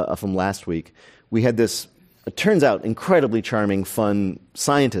example from last week. We had this. It turns out, incredibly charming, fun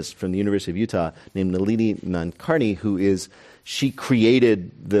scientist from the University of Utah named Nalini Nadkarni, she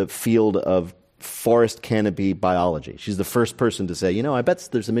created the field of forest canopy biology. She's the first person to say, I bet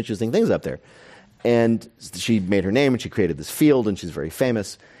there's some interesting things up there. And she made her name, and she created this field, and she's very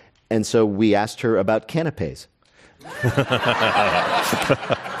famous. And so we asked her about canapes.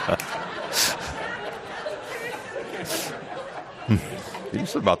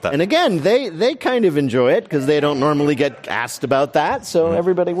 About that. And again, they kind of enjoy it because they don't normally get asked about that, so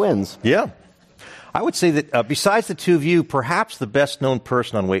everybody wins. Yeah. I would say that besides the two of you, perhaps the best-known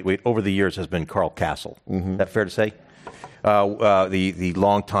person on Wait, Wait over the years has been Carl Kasell. Mm-hmm. Is that fair to say? The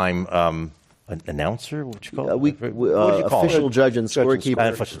longtime announcer, what you call it? Official judge and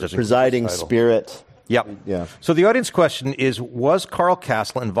scorekeeper, presiding spirit. Yep. Yeah. So the audience question is, was Carl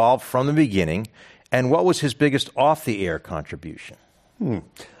Kasell involved from the beginning? And what was his biggest off-the-air contribution?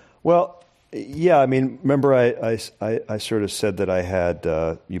 Well, yeah, I mean, remember I sort of said that I had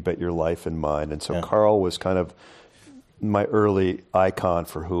You Bet Your Life in mind, and so Carl was kind of my early icon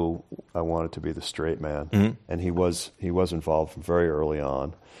for who I wanted to be the straight man, and he was involved very early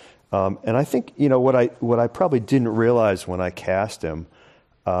on. And I think what I probably didn't realize when I cast him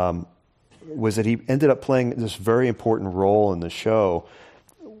was that he ended up playing this very important role in the show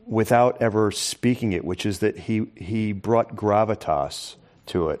without ever speaking it, which is that he brought gravitas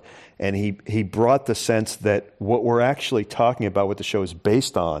to it, and he brought the sense that what we're actually talking about, what the show is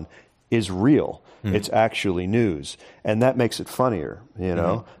based on, is real. It's actually news. And that makes it funnier,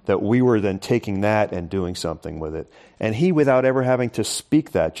 that we were then taking that and doing something with it. And he, without ever having to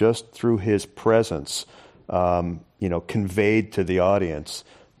speak that, just through his presence, conveyed to the audience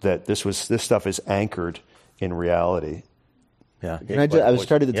that this stuff is anchored in reality. Yeah. And I was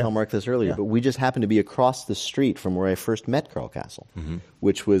starting to tell Mark this earlier, but we just happened to be across the street from where I first met Carl Castle,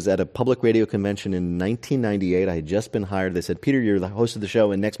 which was at a public radio convention in 1998. I had just been hired. They said, Peter, you're the host of the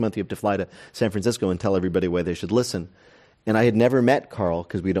show, and next month you have to fly to San Francisco and tell everybody why they should listen. And I had never met Carl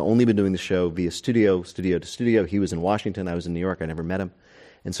because we'd only been doing the show via studio to studio. He was in Washington. I was in New York. I never met him.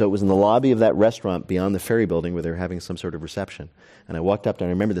 And so it was in the lobby of that restaurant beyond the Ferry Building where they were having some sort of reception. And I walked up there,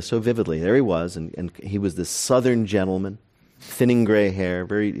 and I remember this so vividly. There he was, and he was this southern gentleman, thinning gray hair,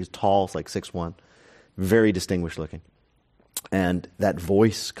 very tall, like 6'1", very distinguished looking. And that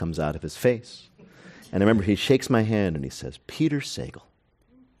voice comes out of his face. And I remember he shakes my hand and he says, Peter Sagal.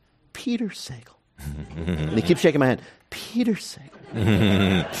 Peter Sagal. And he keeps shaking my hand. Peter Sagal.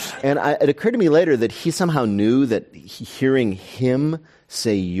 And it occurred to me later that he somehow knew that hearing him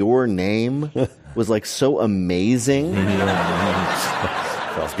say your name was like so amazing.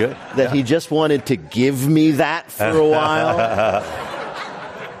 Sounds good. That he just wanted to give me that for a while.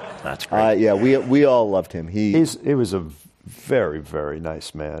 That's great. We all loved him. He was a very, very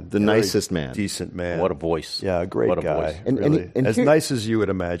nice man. The nicest man. Decent man. What a voice. Yeah, a great guy. Voice. Really. And as nice as you would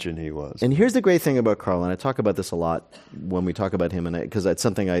imagine he was. And here's the great thing about Carl, and I talk about this a lot when we talk about him, because it's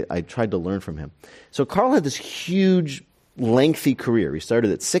something I tried to learn from him. So Carl had this huge, lengthy career. He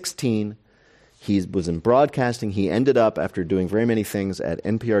started at 16. He was in broadcasting. He ended up, after doing very many things, at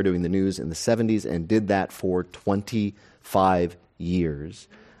NPR doing the news in the 70s, and did that for 25 years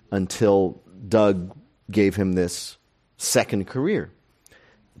until Doug gave him this second career,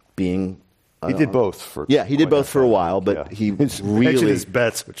 being... he did both for... Yeah, he did both for a while, but he really... Hedging his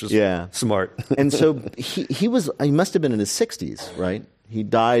bets, which is smart. And so he must have been in his 60s, right? He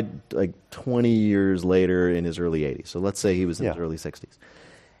died like 20 years later in his early 80s. So let's say he was in his early 60s.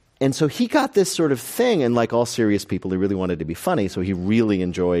 And so he got this sort of thing, and like all serious people, he really wanted to be funny, so he really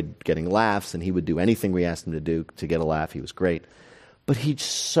enjoyed getting laughs, and he would do anything we asked him to do to get a laugh. He was great. But he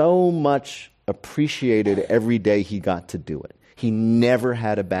so much appreciated every day he got to do it. He never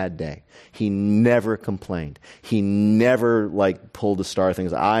had a bad day. He never complained. He never pulled a star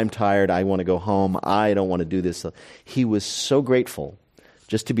things. I'm tired. I want to go home. I don't want to do this. He was so grateful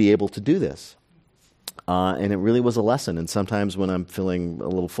just to be able to do this. And it really was a lesson. And sometimes when I'm feeling a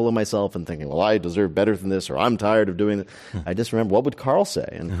little full of myself and thinking, well, I deserve better than this, or I'm tired of doing it, I just remember, what would Carl say?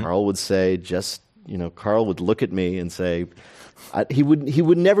 And Carl would say, Carl would look at me and say, he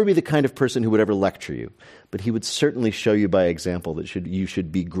would never be the kind of person who would ever lecture you, but he would certainly show you by example that you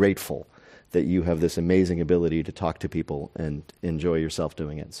should be grateful that you have this amazing ability to talk to people and enjoy yourself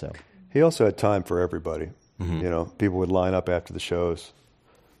doing it. So he also had time for everybody. People would line up after the shows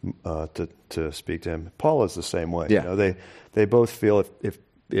to speak to him. Paul is the same way. Yeah. They both feel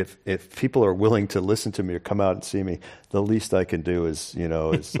if people are willing to listen to me or come out and see me, the least I can do is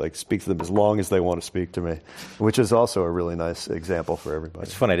speak to them as long as they want to speak to me, which is also a really nice example for everybody.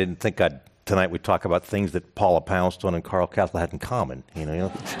 It's funny. I didn't think tonight we'd talk about things that Paula Poundstone and Carl Castle had in common.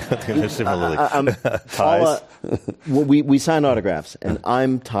 They're similarly Paula, we sign autographs, and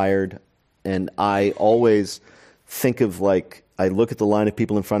I'm tired, and I always think of I look at the line of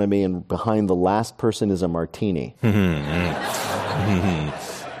people in front of me, and behind the last person is a martini.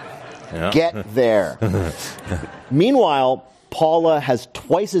 Get there. Meanwhile, Paula has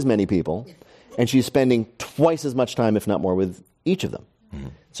twice as many people, and she's spending twice as much time, if not more, with each of them.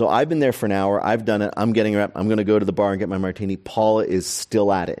 So I've been there for an hour. I've done it. I'm getting her up. I'm going to go to the bar and get my martini. Paula is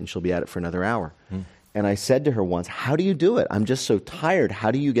still at it, and she'll be at it for another hour. And I said to her once, how do you do it? I'm just so tired.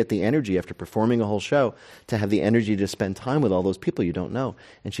 How do you get the energy after performing a whole show to have the energy to spend time with all those people you don't know?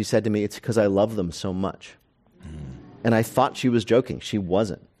 And she said to me, it's because I love them so much. And I thought she was joking. She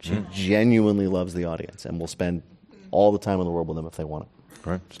wasn't. She genuinely loves the audience and will spend all the time in the world with them if they want it.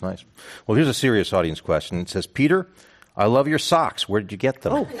 Right, it's nice. Well, here's a serious audience question. It says, Peter, I love your socks. Where did you get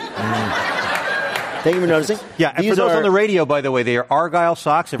them? Thank you for noticing. Yeah, and for those on the radio, by the way, they are Argyle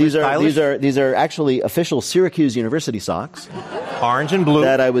socks. These are actually official Syracuse University socks. Orange and blue.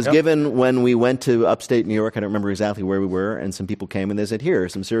 That I was given when we went to upstate New York. I don't remember exactly where we were, and some people came and they said, here are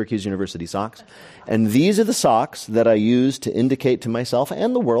some Syracuse University socks. And these are the socks that I use to indicate to myself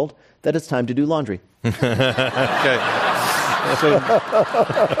and the world that it's time to do laundry. Okay.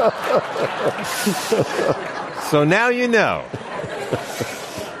 So now you know.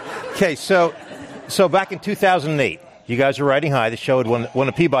 Okay, so back in 2008, you guys were riding high. The show had won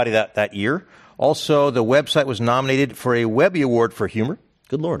a Peabody that year. Also, the website was nominated for a Webby Award for humor.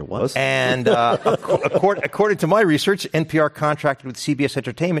 Good Lord, it was. And according to my research, NPR contracted with CBS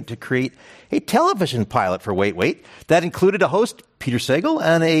Entertainment to create a television pilot for Wait, Wait. That included a host, Peter Sagal,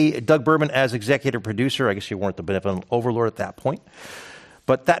 and a Doug Berman as executive producer. I guess you weren't the benevolent overlord at that point.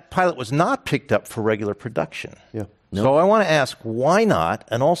 But that pilot was not picked up for regular production. Yeah. No. So I want to ask why not,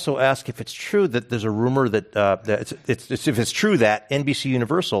 and also ask if it's true that there's a rumor that if it's true that NBC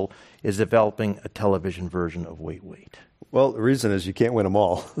Universal is developing a television version of Wait, Wait. Well, the reason is you can't win them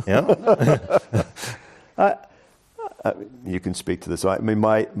all. Yeah. You can speak to this. I mean,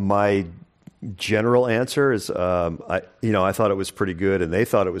 my general answer is, I thought it was pretty good, and they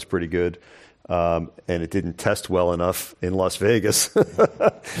thought it was pretty good, and it didn't test well enough in Las Vegas,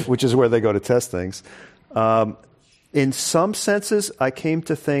 which is where they go to test things. In some senses, I came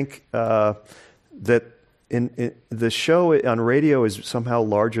to think that in the show on radio is somehow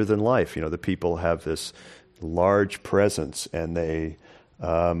larger than life. You know, the people have this large presence, and they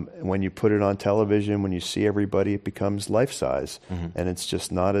when you put it on television, when you see everybody, it becomes life size, and it's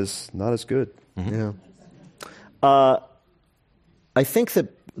just not as good. Yeah. I think that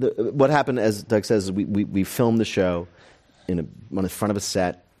what happened, as Doug says, is we filmed the show on the front of a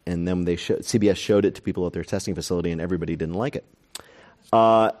set, and then CBS showed it to people at their testing facility, and everybody didn't like it.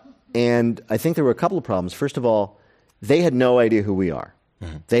 And I think there were a couple of problems. First of all, they had no idea who we are.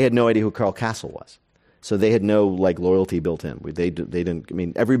 They had no idea who Carl Castle was. So they had no loyalty built in. They didn't. I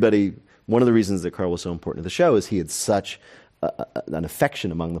mean, everybody. One of the reasons that Carl was so important to the show is he had such an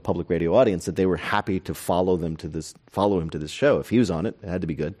affection among the public radio audience that they were happy to follow him to this show. If he was on it, it had to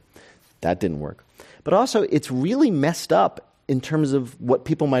be good. That didn't work. But also, it's really messed up in terms of what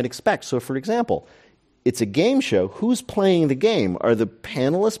people might expect. So, for example, it's a game show. Who's playing the game? Are the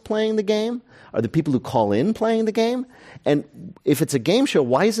panelists playing the game? Are the people who call in playing the game? And if it's a game show,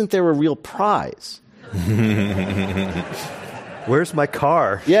 why isn't there a real prize? Where's my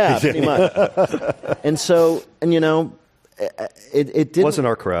car? Yeah, pretty much. And it didn't, wasn't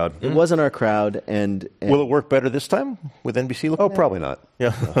our crowd. It wasn't our crowd. And will it work better this time with NBC looking at it? Probably not.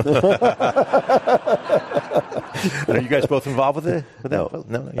 Yeah. Are you guys both involved with it? No.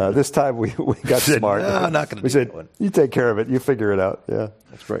 This time we got smart. No, I'm not going to. We said, you take care of it. You figure it out. Yeah.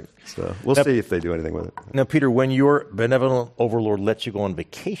 That's right. So we'll see if they do anything with it. Now, Peter, when your benevolent overlord lets you go on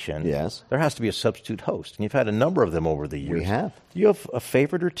vacation, yes, there has to be a substitute host. And you've had a number of them over the years. We have. Do you have a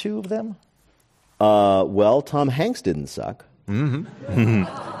favorite or two of them? Well, Tom Hanks didn't suck.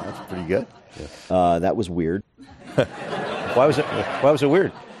 That's pretty good. Yeah. That was weird. Why was it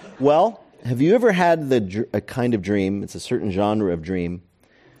weird? Well, have you ever had a kind of dream? It's a certain genre of dream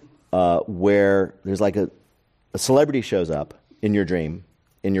where there's like a celebrity shows up in your dream,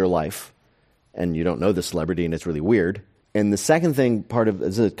 in your life, and you don't know the celebrity, and it's really weird. And the second thing,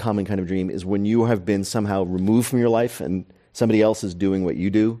 is a common kind of dream, is when you have been somehow removed from your life and somebody else is doing what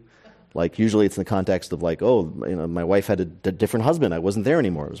you do. Like, usually it's in the context of my wife had a different husband. I wasn't there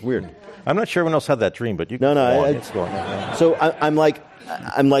anymore. It was weird. I'm not sure everyone else had that dream, but you can it's going on. So I'm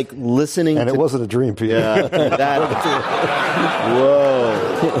listening and to... it wasn't a dream, Peter. Yeah,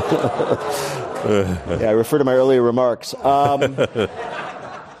 whoa. Yeah, I refer to my earlier remarks. So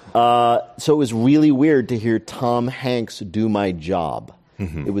it was really weird to hear Tom Hanks do my job.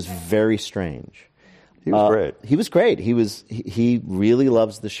 It was very strange. He was great. He was great. He really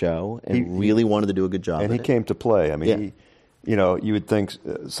loves the show and really wanted to do a good job. And he came to play. I mean, you would think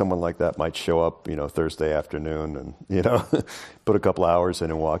someone like that might show up, Thursday afternoon and, put a couple hours in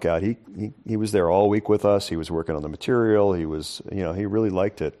and walk out. He was there all week with us. He was working on the material. He was, he really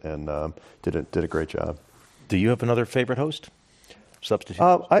liked it and did a great job. Do you have another favorite host? Substitute?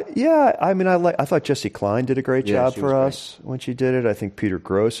 I thought Jessie Klein did a great job for us great when she did it. I think Peter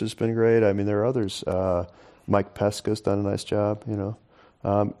Gross has been great. I mean, there are others. Mike Pesca's done a nice job.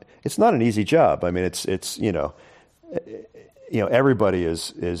 It's not an easy job. I mean, it's everybody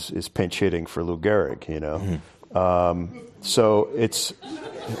is pinch hitting for Lou Gehrig. So it's.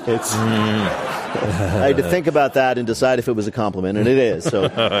 I had to think about that and decide if it was a compliment, and it is. So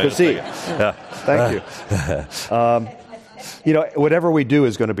proceed. Yeah. Thank you. Whatever we do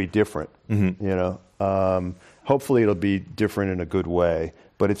is going to be different. Hopefully it'll be different in a good way,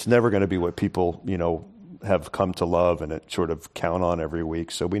 but it's never going to be what people, have come to love and sort of count on every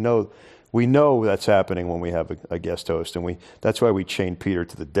week. So we know that's happening when we have a guest host, and that's why we chain Peter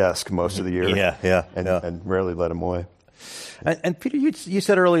to the desk most of the year. And rarely let him away. And Peter, you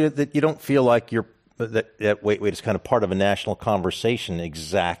said earlier that you don't feel like that Wait is kind of part of a national conversation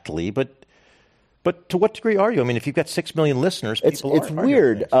exactly, but to what degree are you? I mean, if you've got 6 million listeners, it's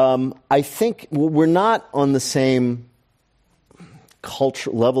weird. I think we're not on the same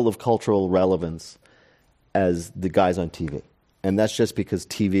level of cultural relevance as the guys on TV. And that's just because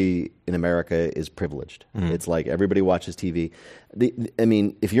TV in America is privileged. Mm-hmm. It's like everybody watches TV.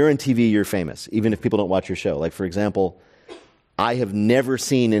 If you're on TV, you're famous, even if people don't watch your show. Like, for example, I have never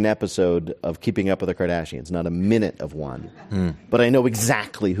seen an episode of Keeping Up with the Kardashians, not a minute of one. But I know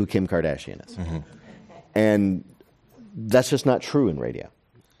exactly who Kim Kardashian is. Mm-hmm. And that's just not true in radio.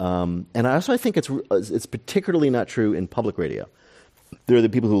 And I think it's particularly not true in public radio. There are the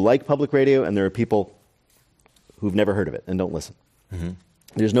people who like public radio, and there are people who've never heard of it and don't listen. Mm-hmm.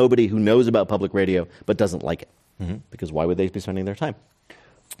 There's nobody who knows about public radio but doesn't like it, because why would they be spending their time?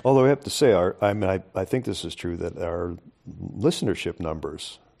 Although I have to say, I think this is true, that our listenership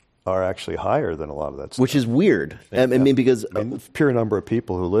numbers are actually higher than a lot of that stuff. Which is weird. Because pure number of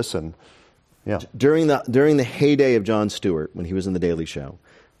people who listen. Yeah. During the heyday of Jon Stewart, when he was in The Daily Show,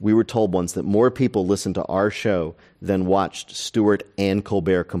 we were told once that more people listened to our show than watched Stewart and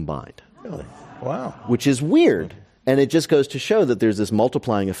Colbert combined. Really? Wow. Which is weird. And it just goes to show that there's this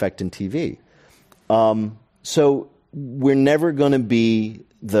multiplying effect in TV. So we're never going to be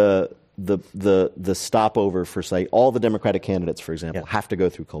the stopover for, say, all the Democratic candidates, for example, have to go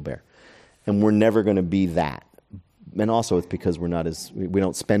through Colbert. And we're never going to be that. And also it's because we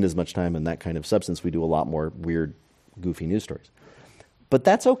don't spend as much time on that kind of substance. We do a lot more weird, goofy news stories. But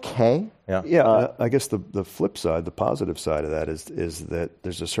that's okay. I guess the flip side, the positive side of that is that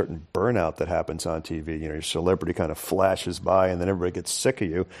there's a certain burnout that happens on TV. Your celebrity kind of flashes by, and then everybody gets sick of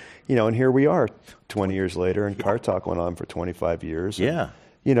you. And here we are 20 years later, and Car Talk went on for 25 years. Yeah.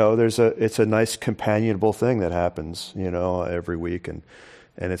 And, it's a nice companionable thing that happens, every week, and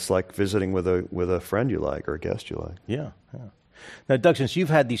it's like visiting with a friend you like or a guest you like. Yeah. Now, Doug, since you've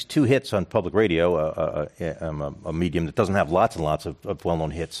had these 2 hits on public radio, a medium that doesn't have lots and lots of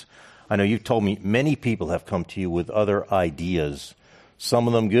well-known hits, I know you've told me many people have come to you with other ideas. Some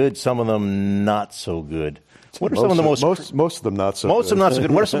of them good, some of them not so good. What are some of the most of them not so good. Most of them not so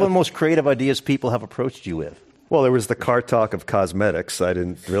good. What are some of the most creative ideas people have approached you with? Well, there was the Car Talk of cosmetics. I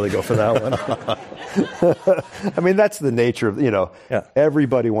didn't really go for that one. That's the nature of,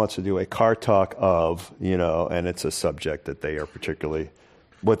 everybody wants to do a Car Talk of, and it's a subject that they are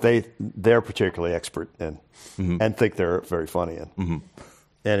they're particularly expert in, and think they're very funny in. Mm-hmm.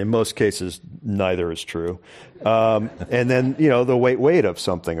 And in most cases, neither is true. And then, the weight of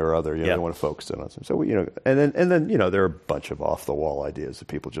something or other, they want to focus in on something. So, and then, there are a bunch of off-the-wall ideas that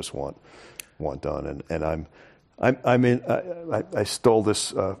people just want done. And I stole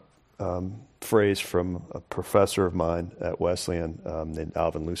this phrase from a professor of mine at Wesleyan named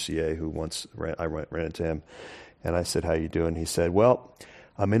Alvin Lucier, who once I ran into him, and I said, "How you doing?" He said, "Well,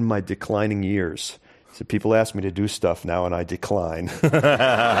 I'm in my declining years." He said, "People ask me to do stuff now, and I decline."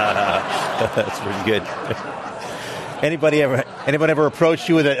 That's pretty good. Anybody ever approached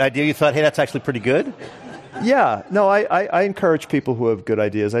you with an idea you thought, "Hey, that's actually pretty good"? Yeah, no, I encourage people who have good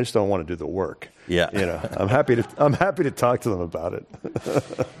ideas. I just don't want to do the work. Yeah, I'm happy to talk to them about it.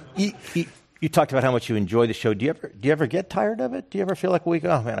 You talked about how much you enjoy the show. Do you ever get tired of it? Do you ever feel like,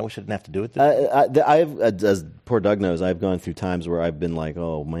 oh man, I wish I didn't have to do it? As poor Doug knows, I've gone through times where I've been like,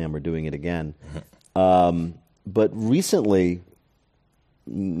 oh man, we're doing it again. Mm-hmm. But recently,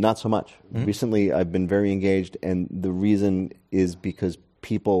 not so much. Mm-hmm. Recently, I've been very engaged, and the reason is because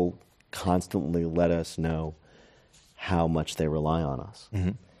people constantly let us know how much they rely on us.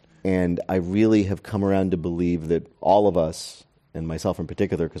 Mm-hmm. And I really have come around to believe that all of us, and myself in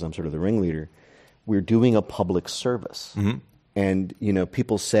particular, because I'm sort of the ringleader, we're doing a public service. Mm-hmm. And,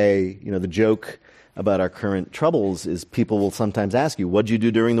 people say, the joke about our current troubles is people will sometimes ask you, what'd you do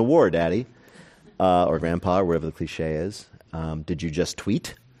during the war, Daddy? Or Grandpa, or whatever the cliche is. Did you just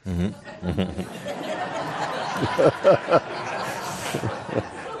tweet? Mm-hmm.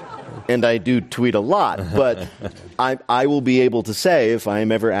 And I do tweet a lot, but I will be able to say, if I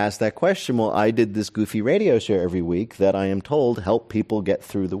am ever asked that question, well, I did this goofy radio show every week that I am told help people get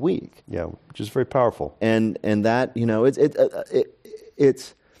through the week. Yeah, which is very powerful. And that,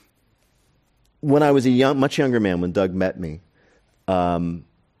 it's when I was a much younger man, when Doug met me,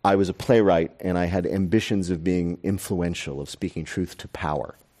 I was a playwright, and I had ambitions of being influential, of speaking truth to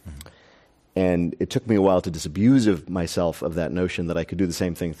power. Mm-hmm. And it took me a while to disabuse of myself of that notion that I could do the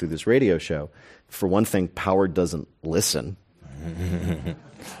same thing through this radio show. For one thing, power doesn't listen.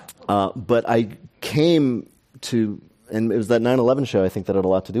 But I came to, and it was that 9/11 show, I think, that had a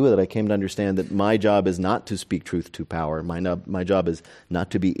lot to do with it. I came to understand that my job is not to speak truth to power. My job is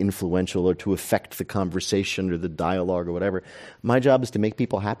not to be influential or to affect the conversation or the dialogue or whatever. My job is to make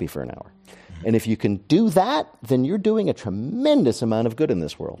people happy for an hour. And if you can do that, then you're doing a tremendous amount of good in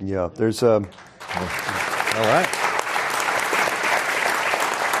this world. Yeah, there's all right.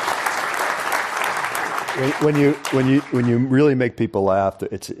 When you really make people laugh,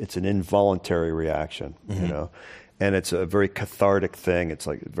 it's an involuntary reaction, you know, and it's a very cathartic thing. It's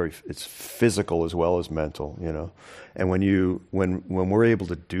like it's physical as well as mental, you know. And when we're able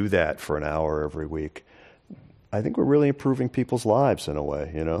to do that for an hour every week, I think we're really improving people's lives in a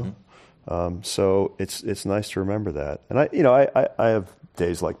way, you know. So it's nice to remember that. And I have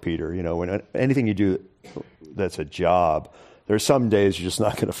days like Peter, you know, when anything you do that's a job, there's some days you're just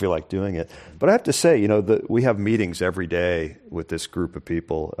not going to feel like doing it. But I have to say, you know, we have meetings every day with this group of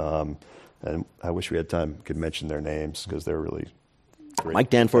people, and I wish we had time could mention their names because they're really great. Mike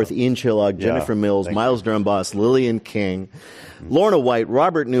Danforth, Ian Chillag, Jennifer Mills, Miles Durnbos, Lillian King, Lorna White,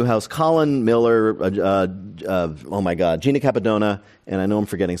 Robert Newhouse, Colin Miller, oh my God, Gina Capadona, and I know I'm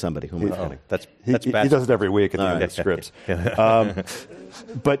forgetting somebody. Who am I forgetting? That's he bad. He does it every week at the end of the scripts.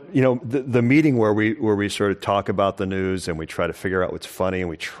 But you know, the meeting where we sort of talk about the news and we try to figure out what's funny and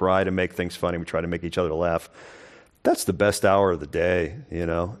we try to make things funny, we try to make each other laugh. That's the best hour of the day. You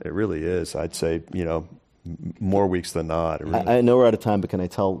know, it really is. I'd say, you know, more weeks than not. Really. I know we're out of time, but can I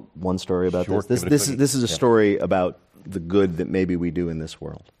tell one story about this? This is a story about the good that maybe we do in this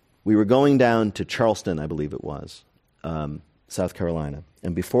world. We were going down to Charleston, I believe it was, South Carolina.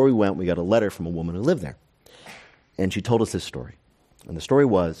 And before we went, we got a letter from a woman who lived there. And she told us this story. And the story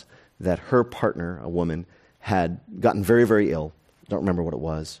was that her partner, a woman, had gotten very, very ill. Don't remember what it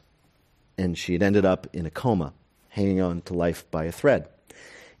was. And she had ended up in a coma, hanging on to life by a thread.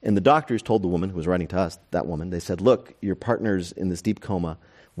 And the doctors told the woman who was writing to us, that woman, they said, look, your partner's in this deep coma.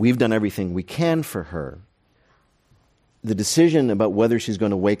 We've done everything we can for her. The decision about whether she's going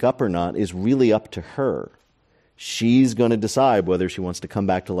to wake up or not is really up to her. She's going to decide whether she wants to come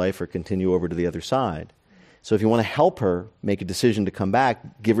back to life or continue over to the other side. So if you want to help her make a decision to come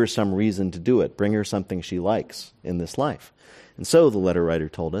back, give her some reason to do it. Bring her something she likes in this life. And so, the letter writer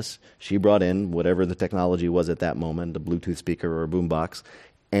told us, she brought in whatever the technology was at that moment, a Bluetooth speaker or a boombox,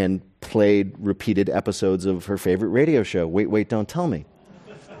 and played repeated episodes of her favorite radio show, Wait, Wait, Don't Tell Me.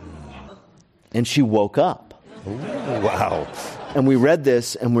 And she woke up. Ooh, wow. And we read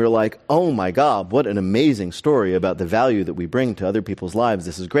this and we were like, oh my God, what an amazing story about the value that we bring to other people's lives.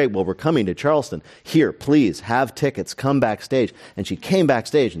 This is great. Well, we're coming to Charleston. Here, please, have tickets. Come backstage. And she came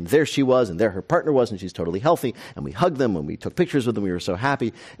backstage and there she was and there her partner was and she's totally healthy. And we hugged them and we took pictures with them. We were so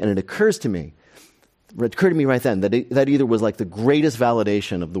happy. And it occurred to me right then that either was like the greatest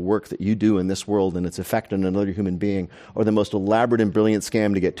validation of the work that you do in this world and its effect on another human being or the most elaborate and brilliant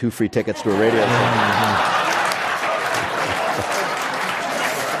scam to get 2 free tickets to a radio show.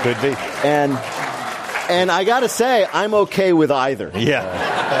 Could be. And I got to say, I'm okay with either. Yeah,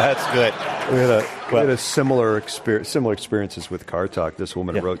 that's good. We had a similar experiences with Car Talk. This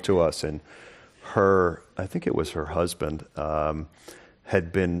woman wrote to us, and I think it was her husband,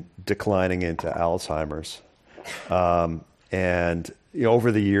 had been declining into Alzheimer's. And you know,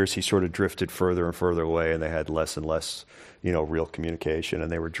 over the years, he sort of drifted further and further away, and they had less and less, you know, real communication.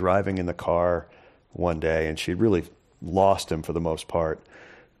 And they were driving in the car one day, and she'd really lost him for the most part.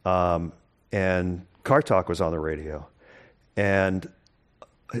 And Car Talk was on the radio, and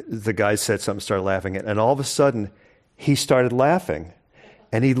the guy said something, started laughing, and all of a sudden, he started laughing,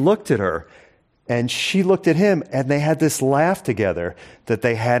 and he looked at her, and she looked at him, and they had this laugh together that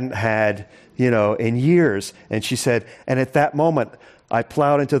they hadn't had, you know, in years. And she said, and at that moment, I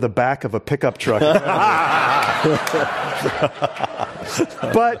plowed into the back of a pickup truck.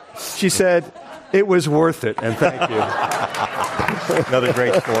 But she said, it was worth it, and thank you. Another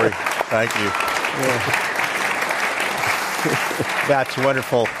great story. Thank you. Yeah. That's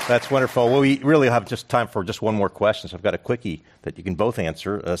wonderful. That's wonderful. Well, we really have just time for just one more question, so I've got a quickie that you can both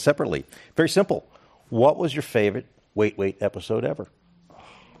answer separately. Very simple. What was your favorite Wait, Wait episode ever?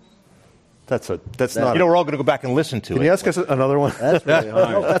 That's not. You know, we're all going to go back and listen to it. Can you ask us another one? That's really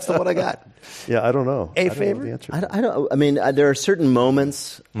hard. That's the one I got. Yeah, I don't know. A favorite? I don't. I mean, there are certain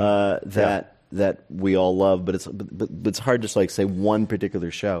moments that we all love, but it's hard just like say one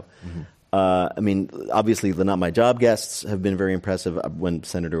particular show. Mm-hmm. I mean, obviously, the Not My Job guests have been very impressive. When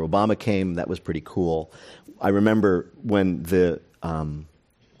Senator Obama came, that was pretty cool. I remember when the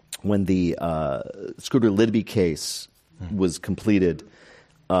when the Scooter Lidby case was completed,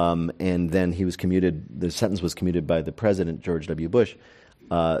 and then he was commuted, the sentence was commuted by the president, George W. Bush,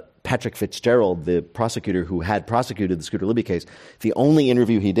 Patrick Fitzgerald, the prosecutor who had prosecuted the Scooter Libby case, the only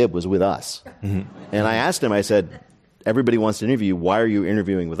interview he did was with us. Mm-hmm. And I asked him, I said, everybody wants to interview you. Why are you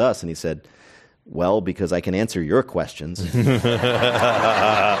interviewing with us? And he said, well, because I can answer your questions.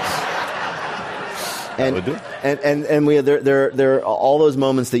 And we there are all those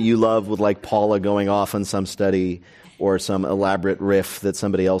moments that you love with, like, Paula going off on some study or some elaborate riff that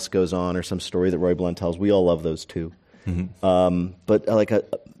somebody else goes on or some story that Roy Blunt tells. We all love those too. Mm-hmm. But like a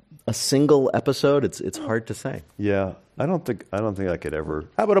single episode, it's hard to say. Yeah, I don't think I could ever.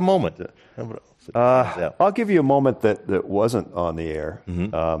 How about a moment? I'll give you a moment that wasn't on the air,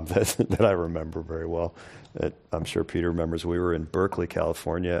 that I remember very well. That I'm sure Peter remembers. We were in Berkeley,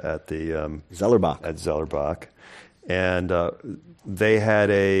 California, at the Zellerbach, and they had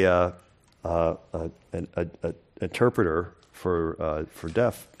an interpreter for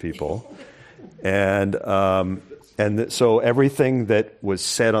deaf people, and so everything that was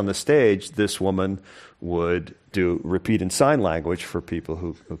said on the stage, this woman would repeat in sign language for people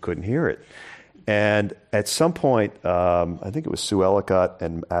who couldn't hear it. And at some point, I think it was Sue Ellicott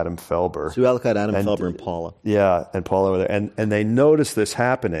and Adam Felber. Felber, and Paula. Yeah, and Paula were there. And they noticed this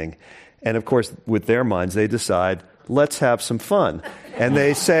happening. And, of course, with their minds, they decide, let's have some fun. And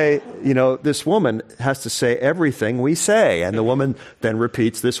they say, this woman has to say everything we say. And the woman then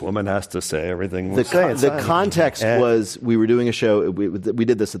repeats, this woman has to say everything we say. The context was, we were doing a show, we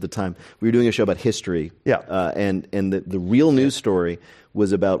did this at the time, we were doing a show about history. Yeah. And the real news story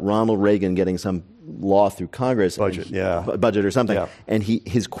was about Ronald Reagan getting some law through Congress. Budget or something. Yeah. And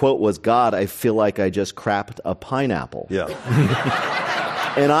his quote was, God, I feel like I just crapped a pineapple. Yeah.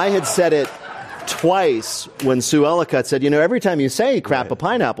 And I had said it twice when Sue Ellicott said, every time you say crap a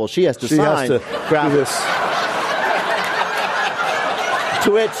pineapple, she has to sign crap this.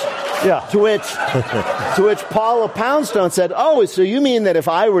 To which Paula Poundstone said, oh, so you mean that if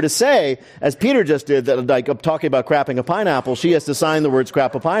I were to say, as Peter just did, that like I'm talking about crapping a pineapple, she has to sign the words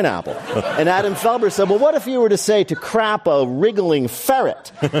crap a pineapple. And Adam Felber said, well, what if you were to say to crap a wriggling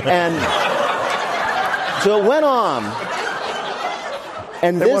ferret? And so it went on.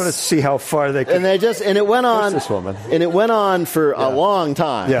 And they wanted to see how far they could. And it went on. This woman. And it went on for a long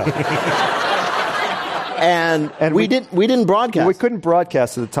time. Yeah. And we didn't broadcast. We couldn't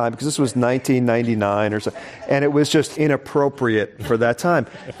broadcast at the time because this was 1999 or so, and it was just inappropriate for that time.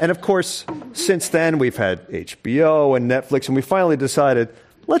 And of course, since then we've had HBO and Netflix, and we finally decided,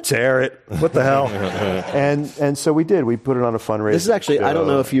 let's air it. What the hell? And so we did. We put it on a fundraiser. This is actually, I don't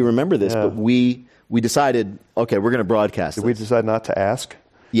know if you remember this, but we decided, okay, we're going to broadcast this. Did we decide not to ask?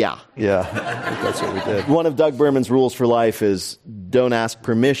 Yeah. Yeah, I think that's what we did. One of Doug Berman's rules for life is don't ask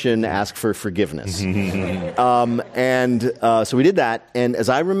permission, ask for forgiveness. So we did that, and as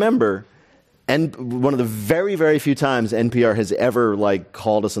I remember, and one of the very, very few times NPR has ever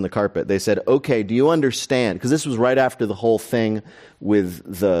called us on the carpet, they said, okay, do you understand? Because this was right after the whole thing with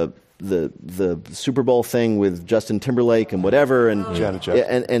the Super Bowl thing with Justin Timberlake and whatever, and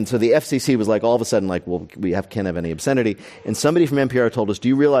so the FCC was all of a sudden well, we can't have any obscenity. And somebody from NPR told us, do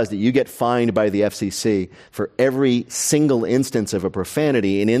you realize that you get fined by the FCC for every single instance of a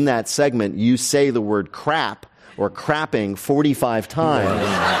profanity, and in that segment you say the word crap or crapping 45 times?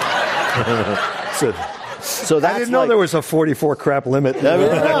 So that's I didn't know there was a 44 crap limit. I mean,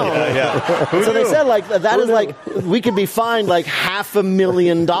 no. So they said that is we could be fined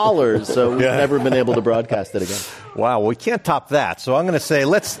 $500,000. So we've never been able to broadcast it again. Wow, well, we can't top that. So I'm going to say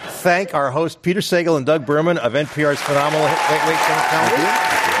let's thank our hosts Peter Sagal and Doug Berman of NPR's phenomenal Late Late Show Comedy.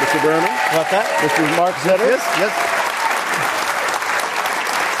 Mr. Berman, how about that? This is Mark Zitter. Yes.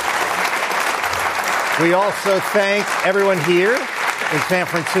 We also thank everyone here in San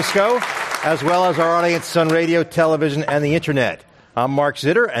Francisco, as well as our audience on radio, television, and the Internet. I'm Mark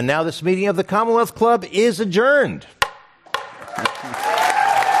Zitter, and now this meeting of the Commonwealth Club is adjourned.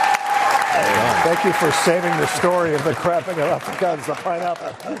 Thank you for saving the story of the crapping of the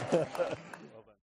pineapple.